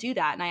yours doesn't do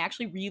that, and I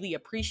actually really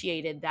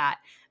appreciated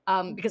that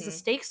because the Mhm.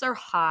 stakes are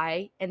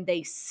high and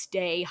they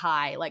stay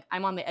high. Like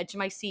I'm on the edge of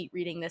my seat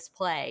reading this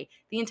play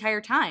the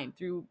entire time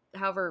through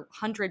however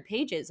 100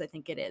 pages I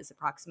think it is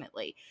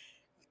approximately,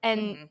 and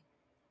Mhm.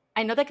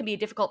 I know that can be a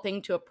difficult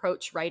thing to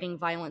approach writing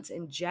violence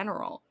in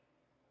general,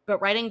 but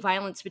writing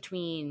violence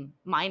between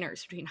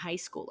minors, between high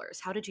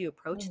schoolers, how did you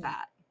approach Mhm.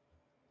 that?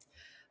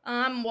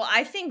 Well,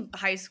 I think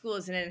high school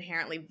is an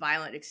inherently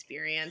violent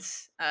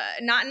experience.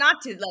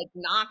 Not to like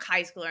knock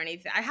high school or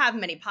anything. I have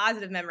many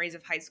positive memories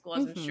of high school,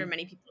 as I'm sure Mhm.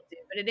 many people do,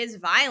 but it is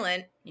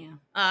violent. Yeah.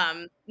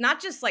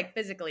 Not just like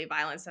physically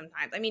violent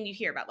sometimes. I mean, you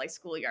hear about like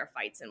schoolyard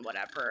fights and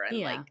whatever, and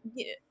Yeah. like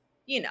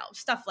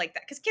stuff like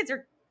that because kids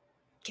are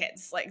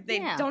kids. Like they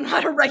Yeah. don't know how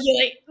to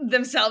regulate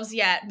themselves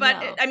yet. But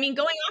No. I mean,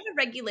 going off of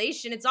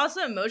regulation, it's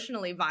also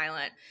emotionally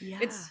violent. Yeah.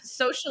 It's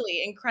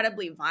socially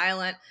incredibly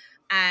violent.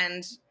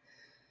 And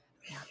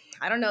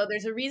I don't know,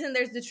 there's a reason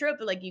there's the trope,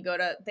 like you go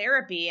to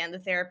therapy and the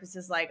therapist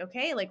is like,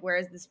 okay, like where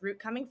is this root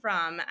coming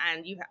from?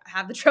 And you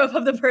have the trope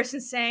of the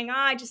person saying, oh,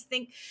 I just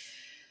think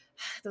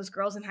those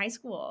girls in high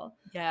school,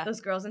 Yeah.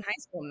 those girls in high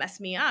school mess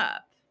me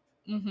up.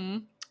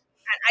 Mhm.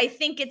 I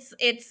think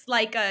it's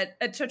like a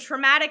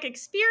traumatic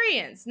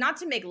experience, not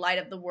to make light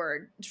of the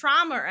word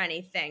trauma or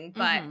anything,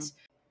 but Mhm.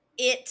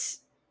 it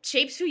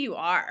shapes who you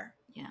are.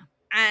 Yeah.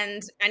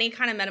 And any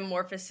kind of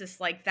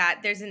metamorphosis like that,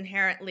 there's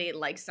inherently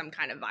like some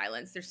kind of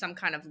violence. There's some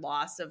kind of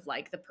loss of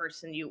like the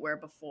person you were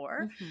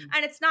before. Mhm.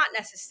 And it's not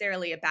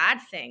necessarily a bad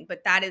thing,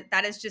 but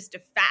that is just a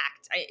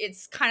fact.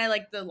 It's kind of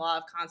like the law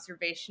of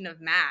conservation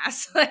of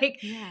mass.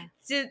 Like Yeah.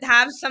 to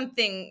have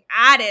something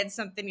added,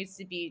 something needs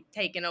to be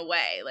taken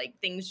away. Like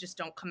things just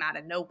don't come out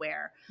of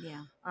nowhere.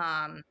 Yeah.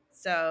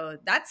 So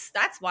that's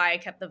why I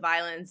kept the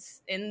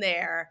violence in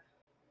there.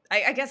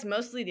 I guess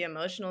mostly the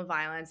emotional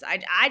violence.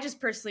 I just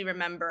personally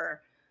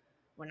remember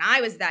when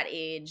I was that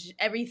age,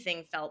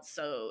 everything felt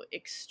so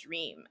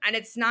extreme. And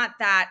it's not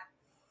that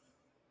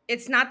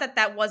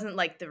that wasn't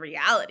like the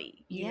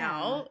reality, you Yeah.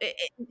 know.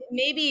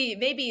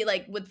 Maybe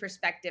like with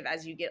perspective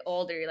as you get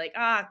older, you're like,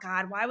 oh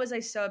god, why was I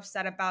so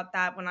upset about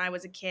that when I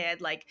was a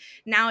kid? Like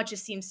now it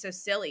just seems so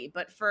silly,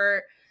 but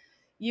for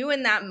you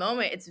in that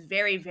moment, it's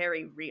very,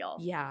 very real,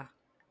 Yeah.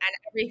 and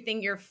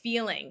everything you're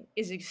feeling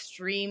is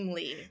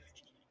extremely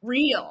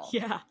real.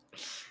 Yeah.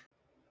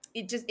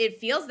 It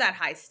feels that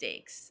high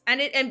stakes,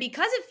 and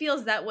because it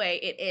feels that way,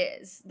 it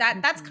is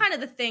that's Mhm. kind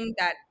of the thing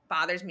that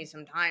bothers me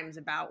sometimes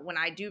about when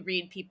I do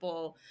read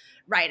people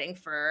writing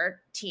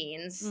for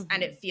teens,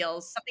 and it Mhm.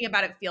 feels something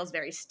about it feels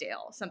very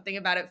stale, something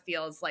about it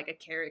feels like a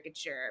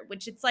caricature,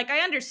 which it's like I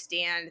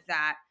understand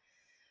that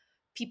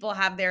people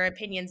have their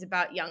opinions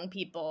about young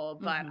people,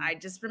 but Mhm. I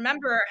just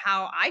remember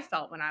how I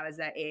felt when I was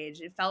that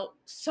age. It felt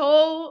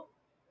so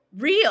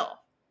real,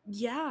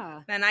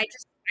 Yeah. and I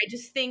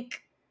just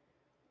think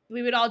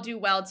we would all do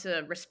well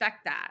to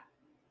respect that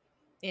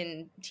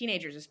in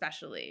teenagers,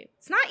 especially.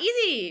 It's not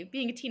easy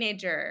being a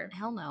teenager.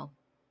 Hell no.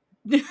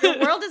 Your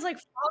world is like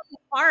falling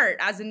apart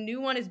as a new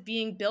one is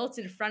being built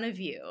in front of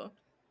you.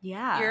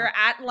 Yeah. You're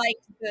at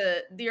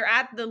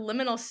the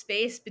liminal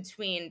space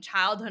between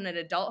childhood and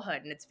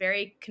adulthood, and it's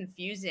very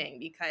confusing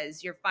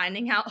because you're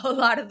finding out a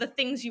lot of the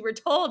things you were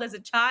told as a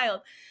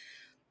child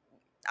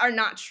are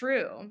not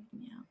true,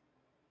 Yeah.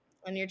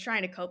 and you're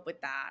trying to cope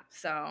with that.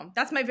 So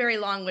that's my very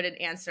long-winded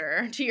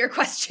answer to your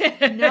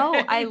question. No,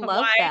 I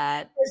love Why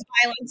that. there's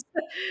violence.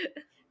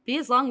 Be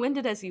as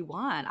long-winded as you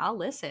want. I'll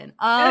listen.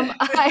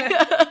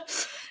 I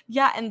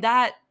yeah, and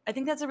that I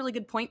think that's a really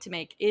good point to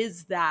make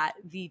is that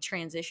the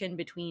transition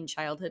between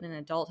childhood and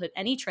adulthood,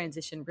 any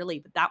transition really,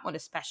 but that one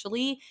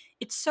especially,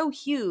 it's so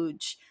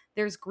huge.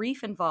 There's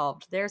grief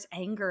involved, there's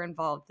anger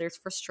involved, there's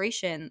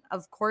frustration.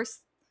 Of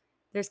course,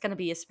 there's going to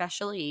be,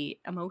 especially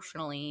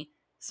emotionally,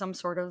 some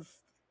sort of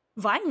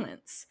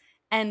violence.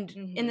 And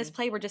in this Hmm.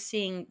 play, we're just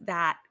seeing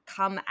that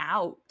come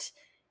out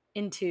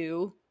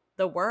into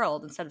the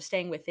world instead of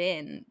staying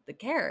within the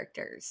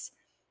characters.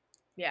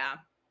 Yeah.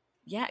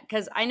 Yeah,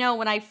 because I know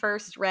when I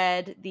first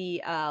read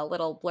the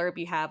little blurb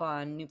you have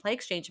on New Play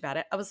Exchange about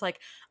it, I was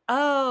like,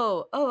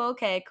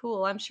 okay,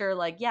 cool. I'm sure,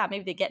 like, yeah,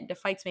 maybe they get into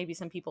fights. Maybe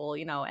some people,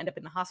 end up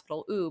in the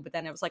hospital. Ooh, but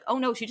then it was like, oh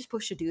no, she just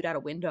pushed a dude out a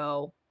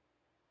window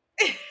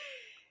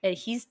and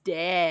he's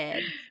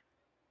dead.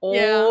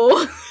 Yeah.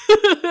 Oh,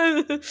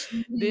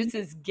 Mhm. this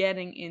is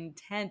getting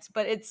intense.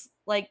 But it's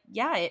like,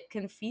 yeah, it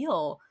can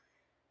feel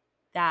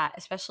that,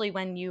 especially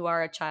when you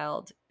are a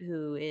child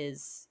who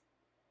is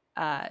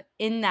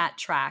in that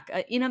track,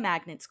 in a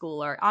magnet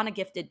school or on a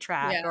gifted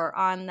track Yeah. or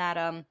on that,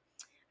 I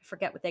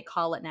forget what they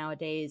call it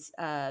nowadays,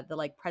 the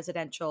like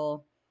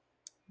presidential,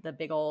 the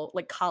big old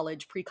like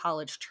college,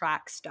 pre-college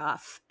track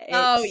stuff.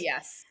 Oh, It's,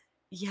 yes.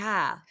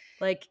 yeah,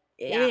 like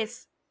Yeah.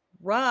 it's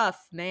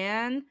rough,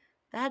 man.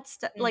 That's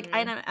like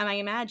Mhm. I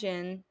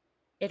imagine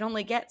it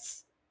only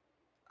gets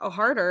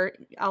harder,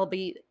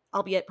 albeit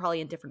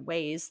probably in different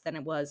ways than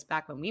it was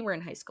back when we were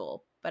in high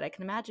school. But I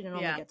can imagine it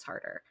only Yeah. gets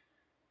harder.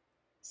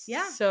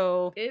 Yeah.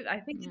 So I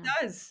think it yeah,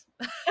 does.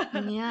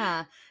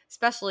 yeah,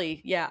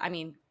 especially yeah. I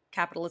mean,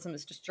 capitalism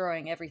is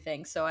destroying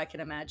everything, so I can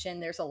imagine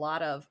there's a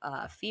lot of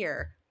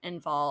fear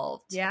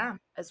involved Yeah.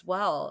 as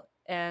well.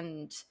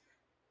 And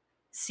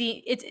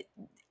see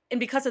and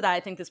because of that, I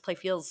think this play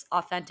feels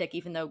authentic,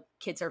 even though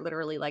kids are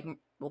literally like,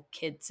 well,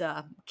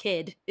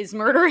 kid is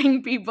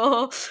murdering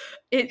people.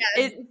 It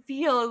Yes.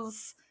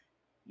 feels,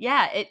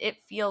 yeah, it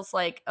feels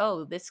like,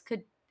 oh, this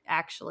could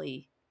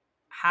actually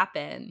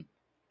happen.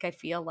 Like, I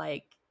feel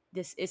like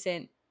this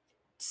isn't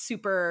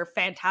super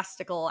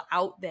fantastical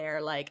out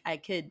there. Like, I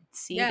could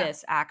see Yeah.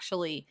 this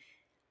actually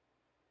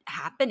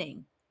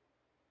happening,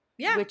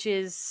 Yeah. which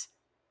is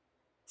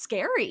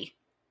scary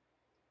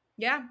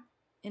Yeah.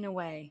 in a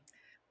way.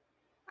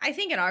 I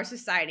think in our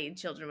society,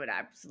 children would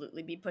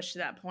absolutely be pushed to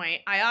that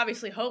point. I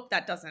obviously hope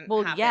that doesn't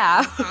Well,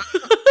 yeah. happen.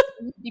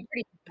 It would be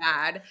pretty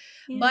bad.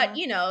 But,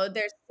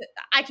 Yeah.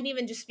 I can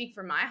even just speak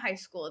for my high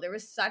school. There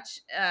was such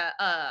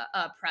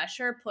a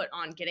pressure put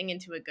on getting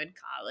into a good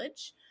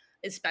college,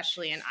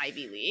 especially in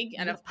Ivy League.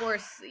 And of Yep.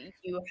 course,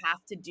 you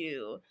have to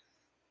do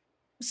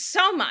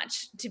so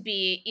much to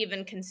be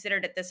even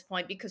considered at this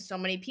point because so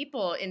many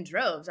people in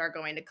droves are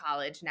going to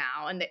college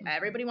now, and Mhm.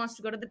 everybody wants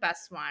to go to the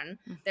best one.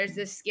 There's Mhm.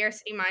 this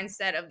scarcity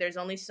mindset of there's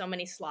only so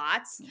many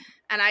slots. Yeah.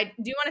 And I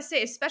do want to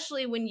say,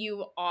 especially when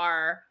you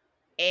are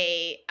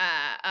a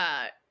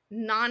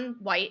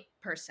non-white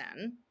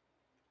person,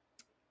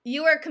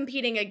 you are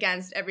competing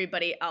against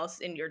everybody else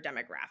in your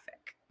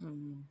demographic.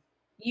 Mhm.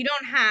 You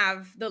don't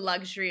have the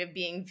luxury of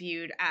being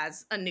viewed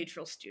as a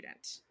neutral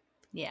student.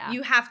 Yeah.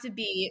 You have to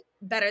be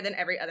better than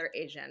every other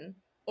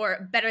Asian,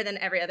 or better than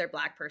every other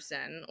Black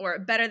person, or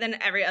better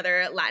than every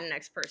other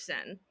Latinx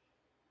person.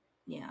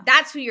 Yeah.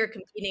 That's who you're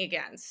competing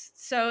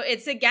against. So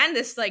it's again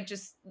this like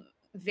just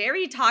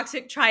very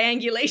toxic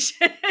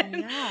triangulation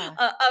Yeah.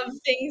 of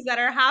things that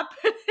are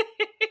happening.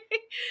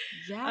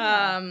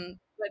 Yeah.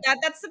 But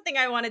that's something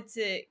I wanted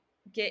to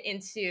get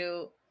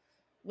into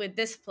with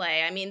this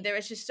play. I mean, there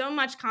was just so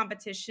much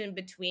competition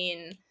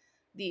between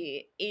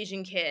the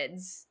Asian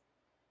kids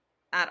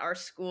at our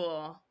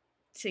school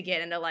to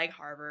get into like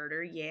Harvard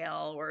or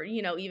Yale, or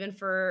even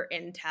for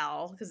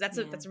Intel, because that's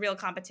a real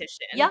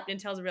competition. Yep.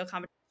 Intel's a real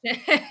competition.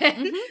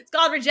 It's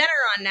called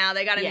Regeneron now.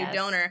 They got a new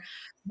donor.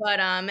 But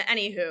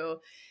anywho,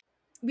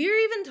 we were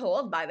even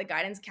told by the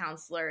guidance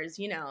counselors,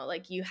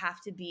 like, you have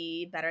to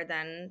be better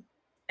than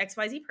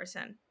XYZ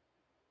person.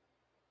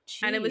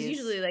 Jeez. And it was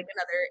usually like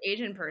another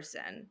Asian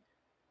person.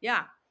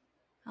 Yeah.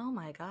 Oh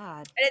my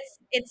God.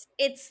 And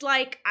it's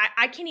like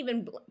I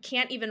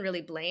can't even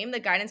really blame the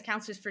guidance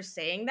counselors for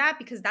saying that,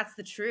 because that's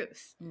the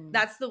truth.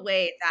 That's the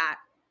way that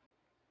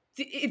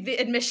the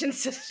admission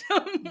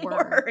system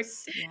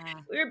works. Yeah.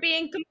 We were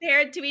being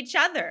compared to each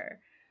other.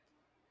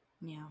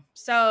 Yeah.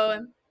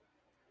 So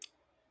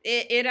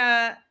it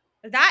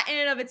that in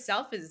and of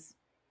itself is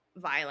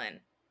violent,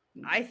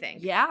 I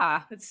think.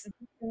 Yeah. It's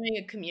forming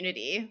a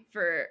community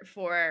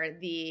for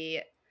the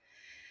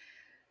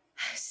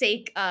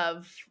sake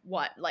of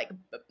what, like,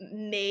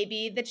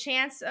 maybe the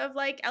chance of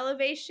like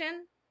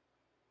elevation.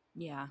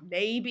 Yeah.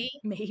 Maybe.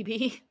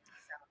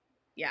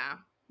 Yeah.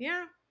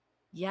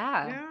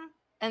 Yeah.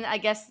 And I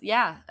guess,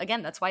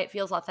 again, that's why it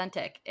feels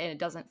authentic and it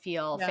doesn't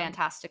feel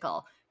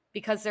fantastical,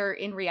 because they're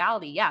in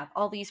reality. Yeah.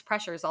 All these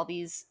pressures, all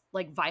these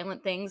like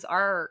violent things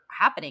are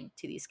happening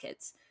to these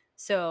kids.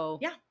 So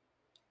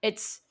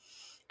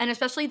and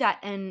especially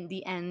that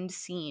the end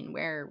scene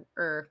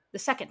or the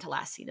second to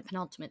last scene, the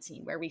penultimate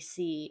scene, where we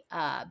see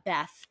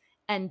Beth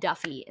and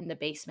Duffy in the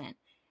basement,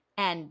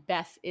 and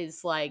Beth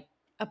is like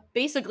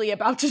basically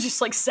about to just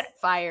like set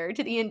fire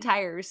to the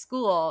entire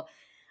school.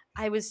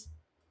 I was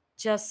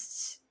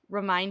just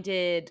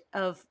reminded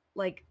of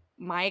like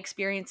my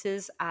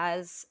experiences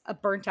as a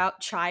burnt out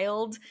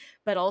child,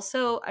 but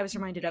also I was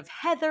reminded of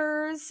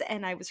Heather's,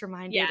 and I was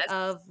reminded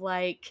of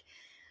like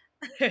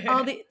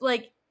all the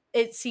like,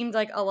 it seemed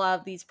like a lot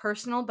of these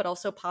personal but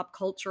also pop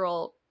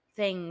cultural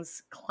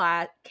things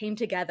came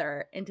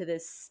together into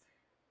this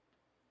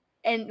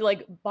and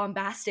like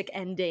bombastic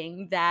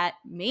ending that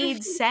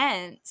made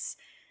sense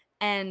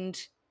and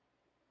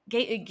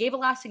gave a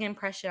lasting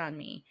impression on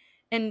me.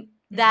 And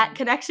that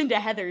connection to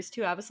Heather's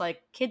too, I was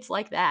like, kids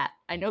like that.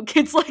 I know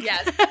kids like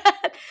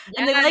that.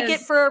 And they like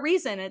it for a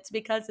reason. It's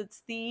because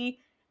it's the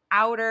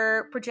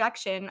outer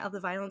projection of the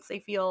violence they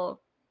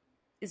feel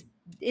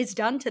is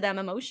done to them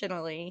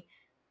emotionally.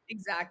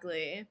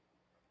 Exactly.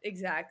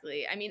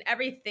 I mean,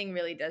 everything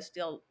really does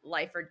feel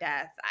life or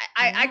death.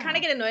 I kind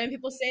of get annoyed when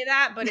people say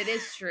that, but it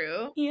is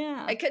true.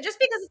 Yeah. Like, just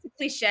because it's a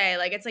cliche,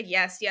 like, it's like,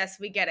 yes,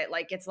 we get it.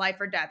 Like, it's life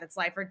or death. It's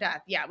life or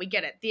death. Yeah, we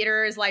get it.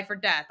 Theater is life or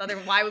death.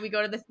 Why would we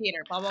go to the theater?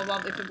 Blah, blah, blah,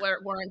 if it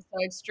weren't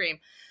so extreme.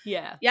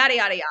 Yeah. Yada,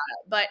 yada, yada.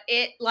 But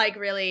it, like,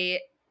 really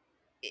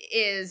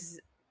is...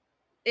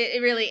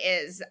 It really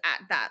is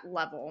at that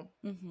level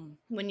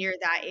when you're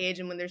that age,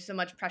 and when there's so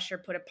much pressure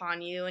put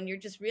upon you, and you're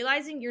just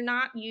realizing you're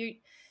not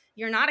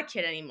a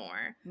kid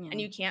anymore, and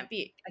you can't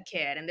be a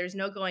kid, and there's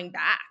no going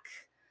back.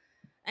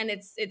 And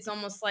it's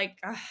almost like,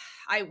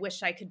 I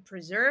wish I could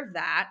preserve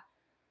that.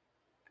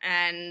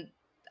 And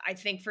I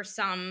think for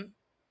some,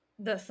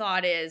 the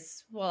thought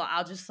is, well,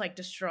 I'll just like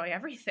destroy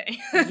everything.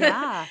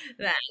 Yeah.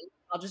 Then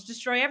I'll just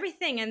destroy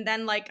everything, and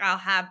then like I'll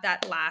have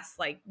that last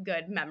like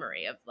good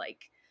memory of like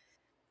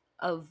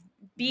of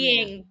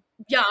being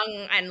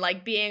young and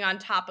like being on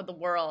top of the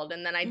world,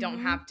 and then I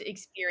don't have to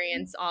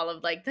experience all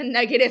of like the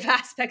negative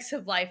aspects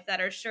of life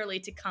that are surely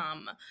to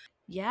come.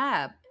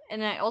 Yeah.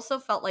 And I also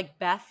felt like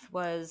Beth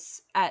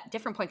was at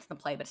different points in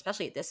the play, but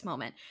especially at this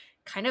moment,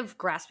 kind of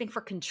grasping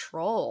for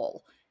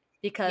control,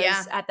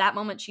 because at that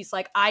moment she's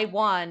like, I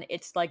won.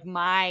 It's like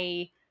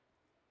my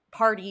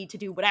party to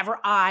do whatever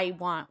I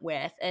want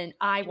with, and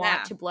I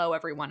want to blow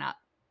everyone up.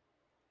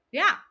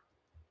 Yeah.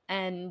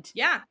 And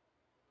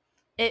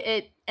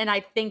and I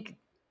think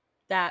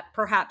that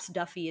perhaps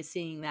Duffy is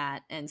seeing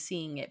that and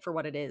seeing it for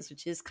what it is,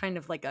 which is kind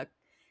of like a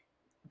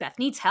Beth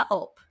needs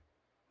help.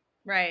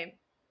 Right.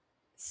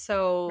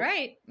 So,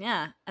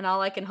 yeah. And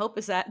all I can hope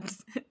is that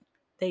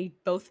they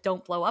both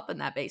don't blow up in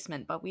that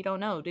basement, but we don't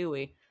know, do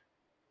we?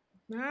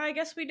 No, I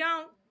guess we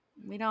don't.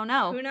 We don't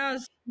know. Who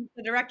knows?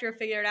 The director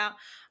figured it out.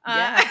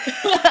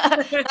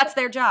 That's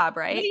their job,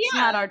 right? Yeah. It's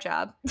not our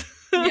job.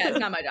 Yeah, it's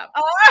not my job.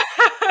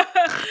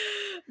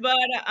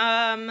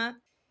 But,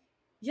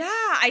 yeah,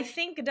 I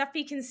think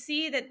Duffy can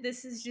see that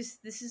this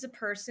is a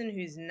person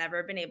who's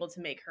never been able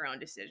to make her own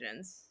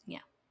decisions.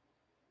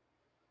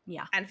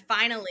 Yeah. And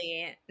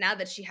finally, now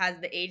that she has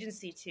the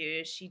agency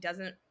to, she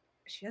doesn't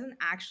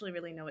actually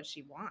really know what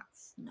she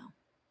wants. No.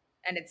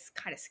 And it's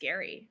kind of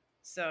scary.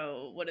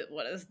 So what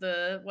is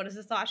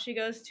the thought she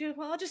goes to?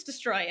 Well, I'll just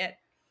destroy it.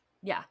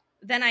 Yeah.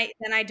 Then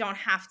I don't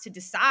have to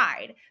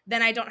decide.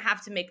 Then I don't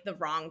have to make the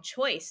wrong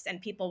choice,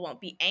 and people won't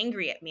be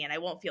angry at me, and I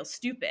won't feel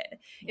stupid.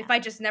 Yeah. If I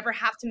just never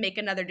have to make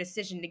another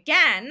decision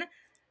again,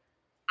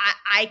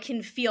 I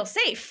can feel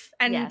safe,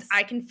 and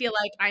I can feel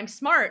like I'm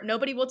smart.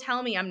 Nobody will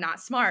tell me I'm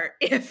not smart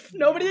if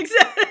nobody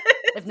exists.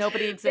 If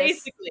nobody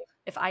exists. Basically.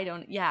 If I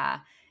don't,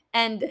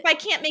 and if I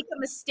can't make a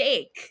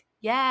mistake,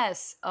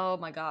 Yes. Oh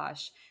my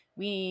gosh.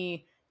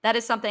 That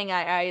is something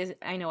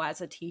I know as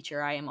a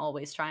teacher I am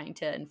always trying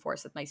to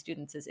enforce with my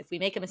students is if we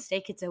make a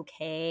mistake, it's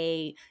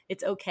okay.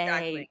 It's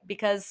Exactly. okay.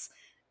 Because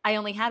I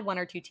only had one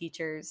or two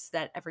teachers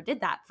that ever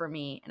did that for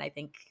me. And I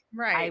think I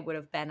Right. would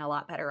have been a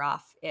lot better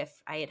off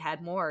if I had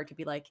had more to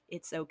be like,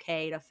 it's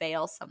okay to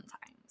fail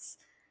sometimes.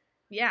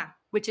 Yeah.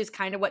 Which is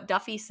kind of what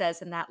Duffy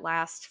says in that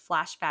last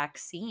flashback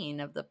scene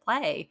of the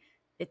play.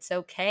 It's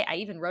okay. I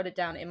even wrote it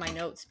down in my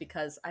notes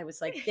because I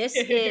was like, this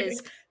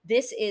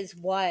is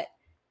what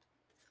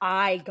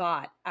I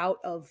got out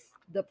of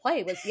the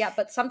play was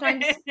but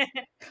sometimes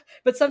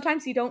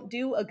you don't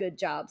do a good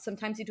job.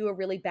 Sometimes you do a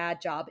really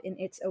bad job and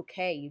it's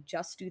okay. You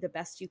just do the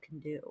best you can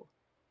do.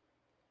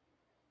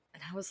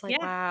 And I was like,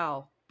 Yeah.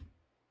 wow.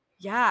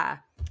 Yeah.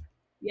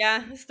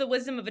 Yeah. It's the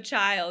wisdom of a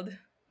child.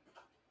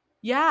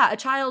 Yeah, a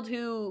child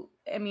who,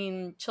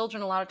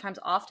 children a lot of times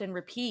often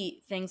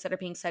repeat things that are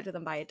being said to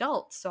them by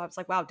adults. So I was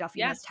like, wow, Duffy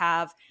Yes. must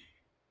have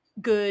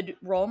good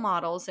role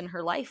models in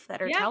her life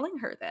that are Yeah. telling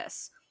her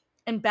this.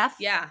 And Beth,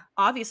 Yeah.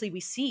 obviously, we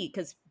see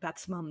because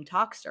Beth's mom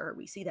talks to her,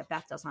 we see that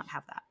Beth does not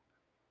have that.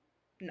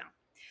 No.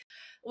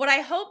 What I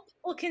hope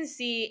people can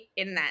see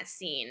in that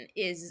scene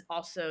is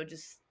also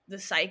just the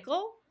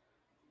cycle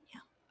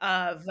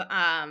of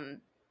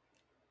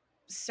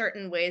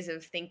certain ways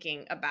of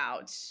thinking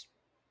about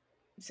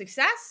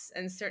success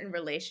and certain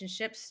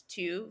relationships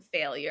to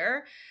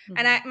failure. And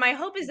Mm-hmm. my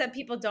hope is that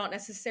people don't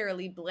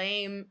necessarily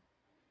blame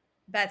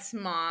Beth's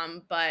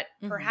mom, but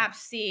Mm-hmm. perhaps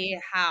see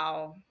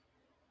how,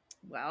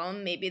 well,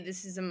 maybe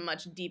this is a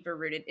much deeper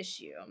rooted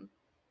issue.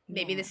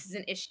 Maybe Yeah. this is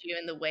an issue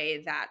in the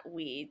way that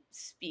we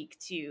speak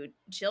to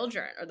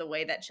children or the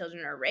way that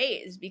children are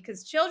raised,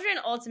 because children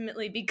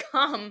ultimately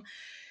become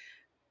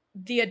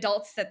the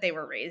adults that they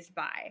were raised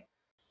by.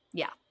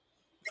 Yeah,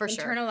 for They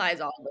sure.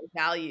 internalize all those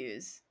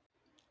values.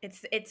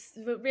 It's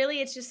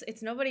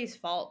nobody's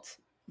fault,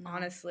 No.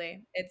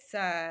 honestly. It's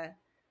a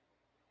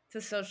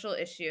social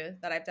issue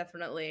that I've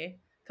definitely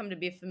come to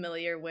be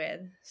familiar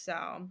with.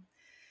 So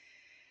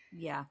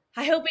Yeah.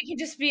 I hope we can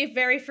just be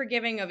very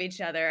forgiving of each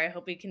other. I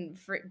hope we can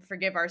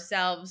forgive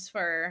ourselves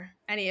for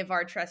any of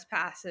our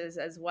trespasses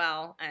as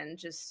well, and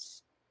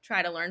just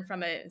try to learn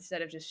from it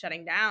instead of just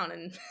shutting down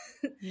and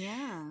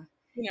Yeah.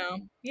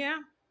 yeah.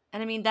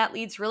 That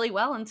leads really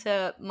well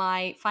into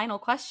my final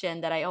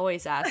question that I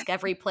always ask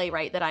every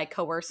playwright that I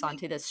coerce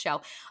onto this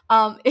show,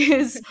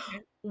 is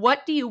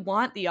what do you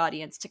want the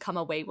audience to come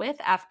away with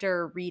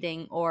after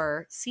reading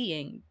or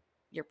seeing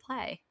your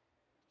play?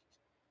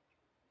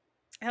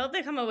 I hope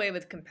they come away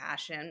with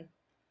compassion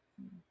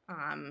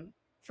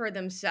for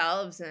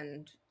themselves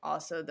and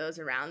also those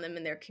around them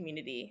in their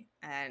community,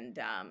 and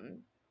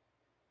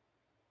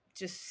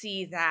just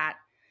see that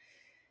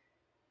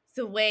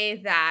the way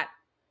that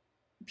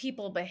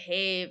people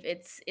behave,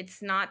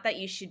 it's not that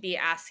you should be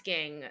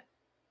asking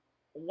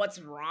what's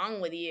wrong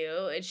with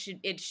you.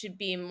 It should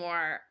be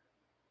more,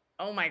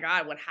 oh my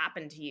god, what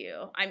happened to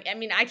you? I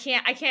mean, I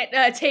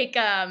can't take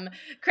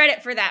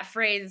credit for that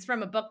phrase. It's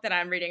from a book that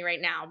I'm reading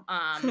right now,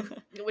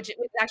 which it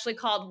was actually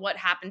called What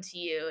Happened to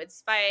You.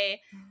 It's by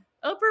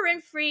Oprah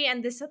Winfrey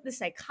and this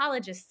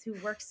psychologist who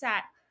works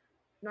at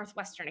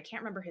Northwestern. I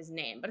can't remember his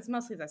name, but it's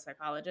mostly the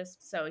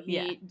psychologist. So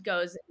Yeah. he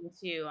goes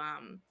into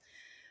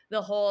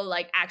the whole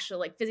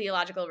actual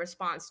physiological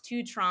response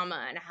to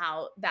trauma and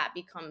how that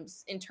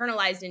becomes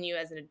internalized in you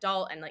as an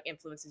adult and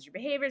influences your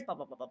behaviors, blah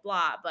blah blah blah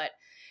blah. But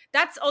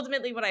that's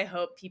ultimately what I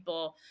hope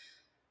people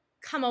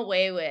come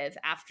away with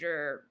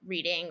after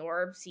reading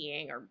or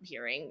seeing or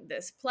hearing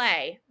this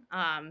play,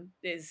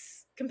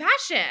 is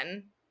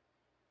compassion,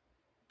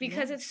 Yeah.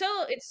 because it's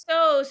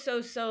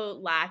so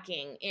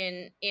lacking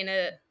in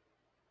a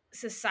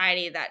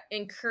society that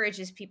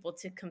encourages people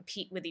to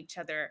compete with each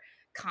other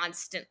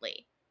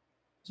constantly.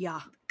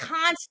 Yeah.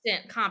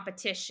 Constant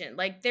competition.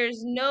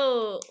 There's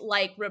no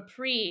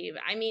reprieve.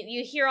 I mean,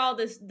 you hear all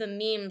the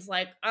memes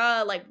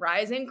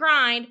rise and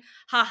grind,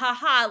 ha ha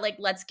ha,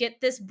 let's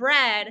get this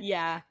bread.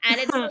 Yeah. And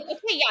it's like, okay,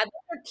 yeah,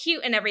 they're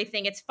cute and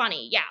everything. It's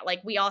funny. Yeah,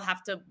 we all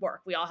have to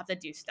work. We all have to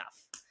do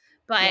stuff.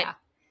 But Yeah.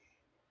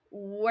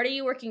 what are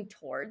you working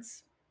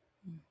towards?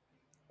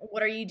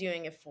 What are you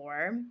doing it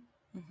for?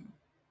 Mhm.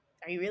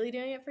 Are you really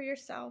doing it for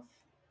yourself?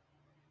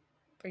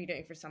 Or are you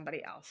doing it for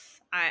somebody else?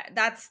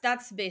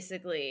 That's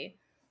basically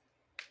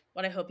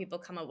what I hope people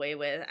come away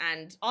with.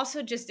 And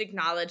also just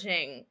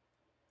acknowledging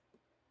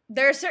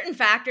there are certain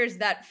factors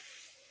that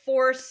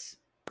force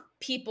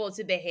people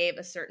to behave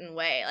a certain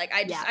way.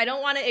 Yeah. I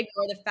don't want to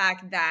ignore the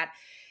fact that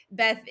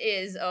Beth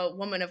is a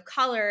woman of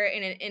color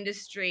in an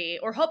industry,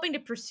 or hoping to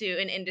pursue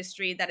an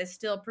industry that is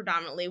still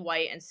predominantly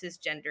white and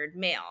cisgendered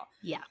male.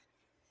 Yeah.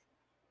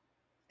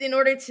 In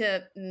order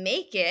to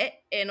make it,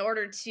 in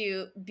order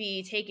to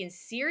be taken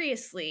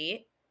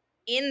seriously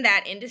in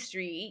that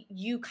industry,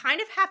 you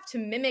kind of have to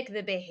mimic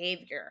the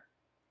behavior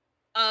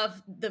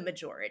of the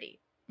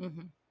majority,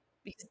 Hmm.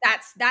 because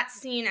that's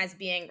seen as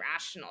being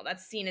rational,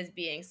 that's seen as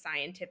being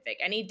scientific.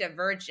 Any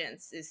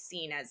divergence is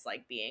seen as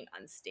being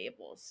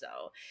unstable.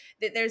 So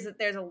there's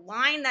a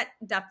line that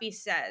Duffy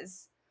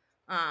says,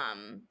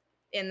 um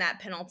in that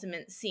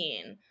penultimate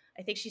scene.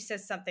 I think she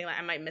says something like,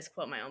 I might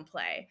misquote my own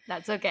play.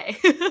 That's okay.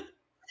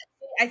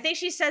 I think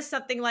she says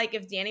something like,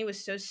 if Danny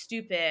was so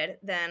stupid,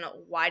 then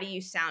why do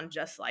you sound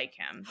just like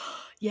him?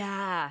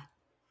 Yeah.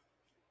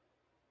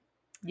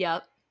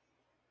 Yep.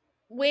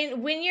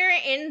 When you're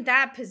in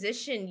that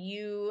position,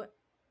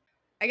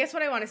 I guess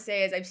what I want to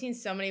say is I've seen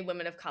so many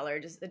women of color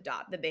just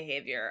adopt the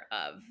behavior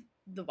of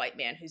the white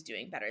man who's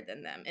doing better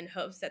than them in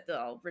hopes that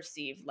they'll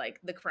receive like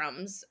the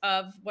crumbs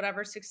of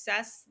whatever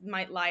success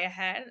might lie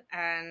ahead.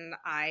 And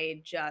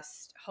I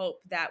just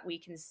hope that we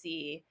can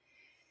see,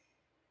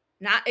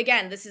 not,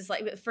 again, this is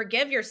like,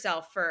 forgive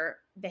yourself for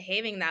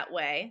behaving that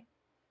way.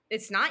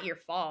 It's not your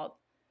fault,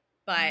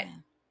 but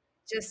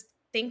just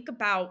think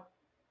about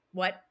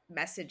what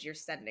message you're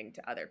sending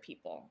to other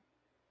people.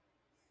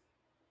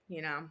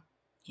 You know?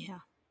 Yeah.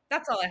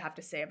 That's all I have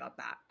to say about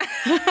that.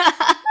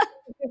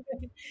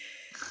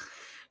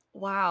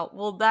 Wow.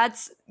 Well,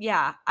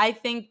 I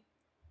think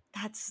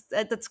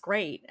that's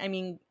great. I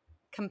mean,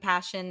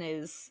 compassion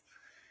is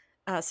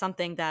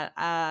something that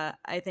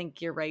I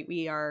think you're right.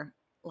 We are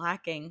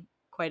lacking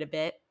quite a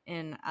bit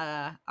in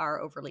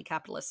our overly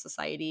capitalist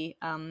society.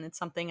 It's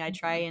something I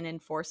try and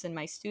enforce in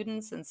my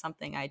students, and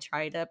something I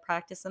try to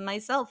practice in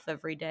myself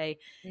every day,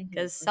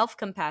 because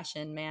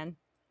self-compassion, man,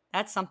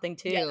 that's something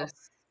too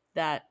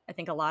that I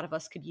think a lot of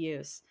us could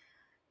use.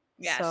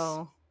 Yes.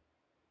 So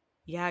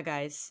yeah,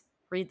 guys,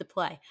 read the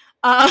play.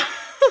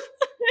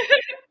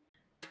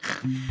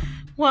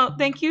 Well,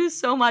 thank you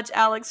so much,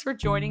 Alex, for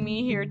joining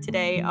me here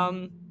today.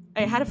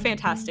 I had a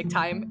fantastic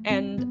time,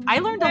 and I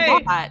learned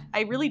a lot.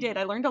 I really did.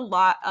 I learned a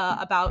lot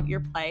about your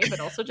play, but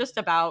also just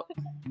about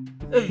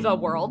the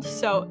world.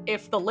 So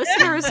if the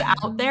listeners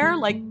out there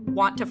like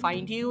want to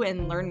find you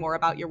and learn more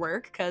about your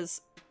work, because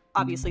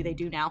obviously they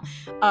do now,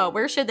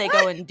 where should they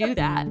go and do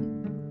that?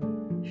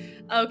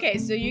 Okay,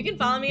 so you can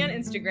follow me on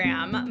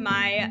Instagram.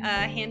 My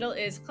handle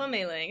is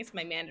Hemeling. It's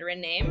my Mandarin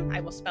name.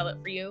 I will spell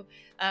it for you.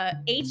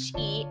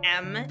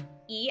 Hemeeiling.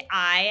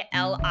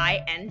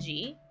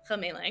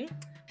 Hemeling.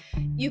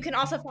 You can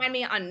also find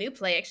me on New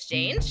Play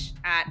Exchange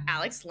at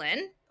Alex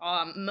Lin.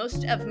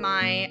 Most of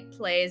my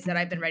plays that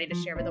I've been ready to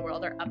share with the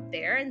world are up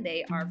there, and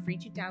they are free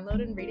to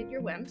download and read at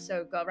your whim,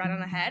 so go right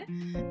on ahead.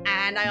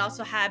 And I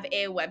also have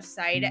a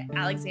website,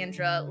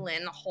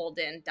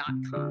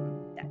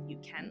 alexandralinholden.com, that you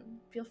can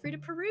feel free to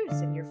peruse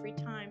in your free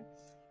time.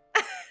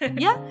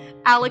 Yeah,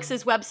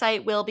 Alex's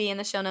website will be in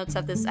the show notes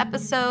of this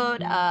episode,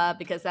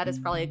 because that is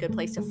probably a good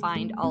place to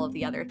find all of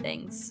the other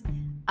things.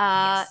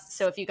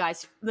 So if you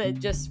guys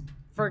just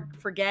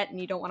forget and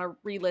you don't want to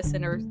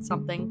re-listen or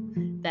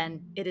something,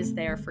 then it is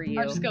there for you.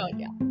 I'll just go,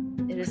 yeah.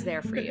 It is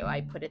there for you. I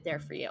put it there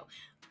for you.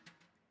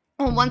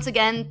 Well, once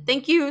again,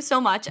 thank you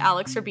so much,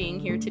 Alex, for being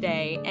here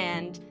today,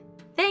 and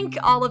thank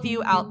all of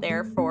you out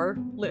there for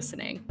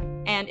listening.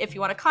 And if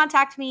you want to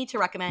contact me to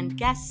recommend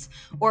guests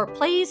or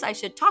plays I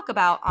should talk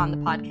about on the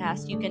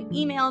podcast, you can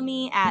email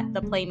me at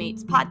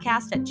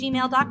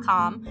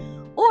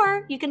theplaymatespodcast@gmail.com,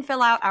 or you can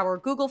fill out our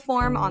Google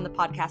form on the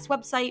podcast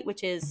website,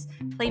 which is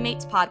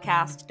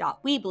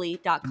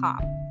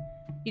playmatespodcast.weebly.com.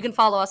 You can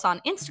follow us on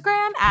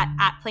Instagram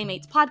at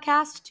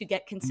PlaymatesPodcast to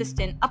get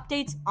consistent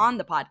updates on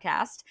the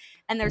podcast.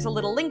 And there's a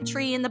little link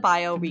tree in the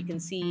bio where you can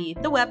see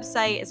the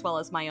website as well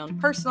as my own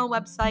personal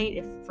website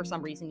if for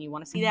some reason you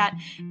want to see that,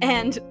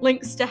 and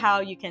links to how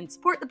you can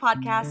support the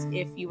podcast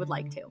if you would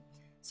like to.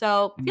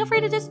 So feel free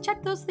to just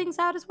check those things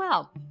out as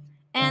well.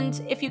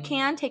 And if you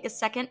can, take a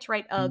second to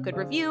write a good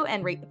review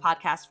and rate the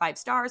podcast 5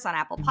 stars on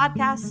Apple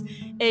Podcasts.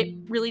 It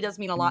really does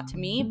mean a lot to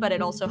me, but it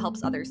also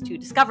helps others to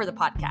discover the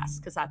podcast,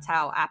 because that's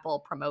how Apple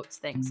promotes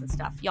things and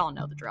stuff. Y'all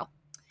know the drill.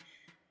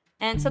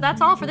 And so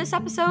that's all for this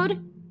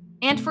episode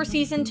and for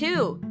season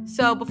 2.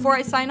 So before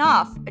I sign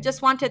off, I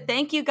just want to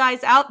thank you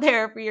guys out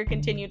there for your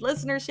continued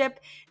listenership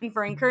and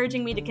for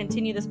encouraging me to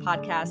continue this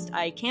podcast.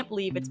 I can't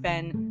believe it's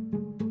been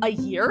a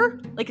year?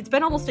 Like, it's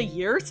been almost a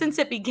year since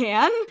it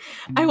began.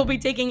 I will be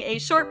taking a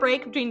short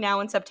break between now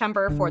and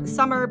September for the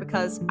summer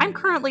because I'm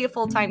currently a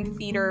full-time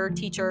theater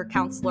teacher,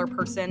 counselor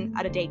person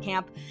at a day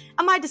camp,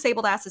 and my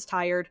disabled ass is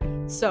tired,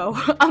 so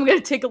I'm going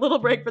to take a little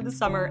break for the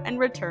summer and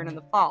return in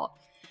the fall.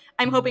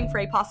 I'm hoping for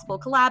a possible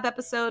collab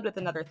episode with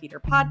another theater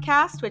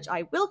podcast, which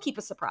I will keep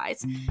a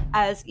surprise,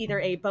 as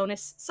either a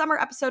bonus summer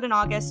episode in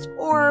August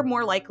or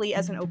more likely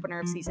as an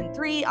opener of season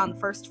 3 on the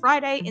first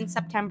Friday in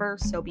September,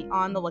 so be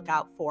on the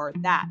lookout for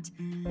that.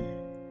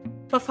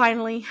 But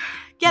finally,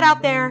 get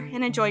out there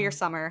and enjoy your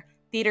summer.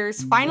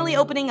 Theater's finally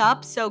opening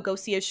up, so go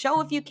see a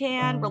show if you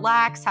can,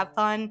 relax, have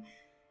fun,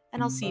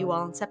 and I'll see you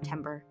all in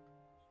September.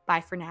 Bye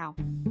for now.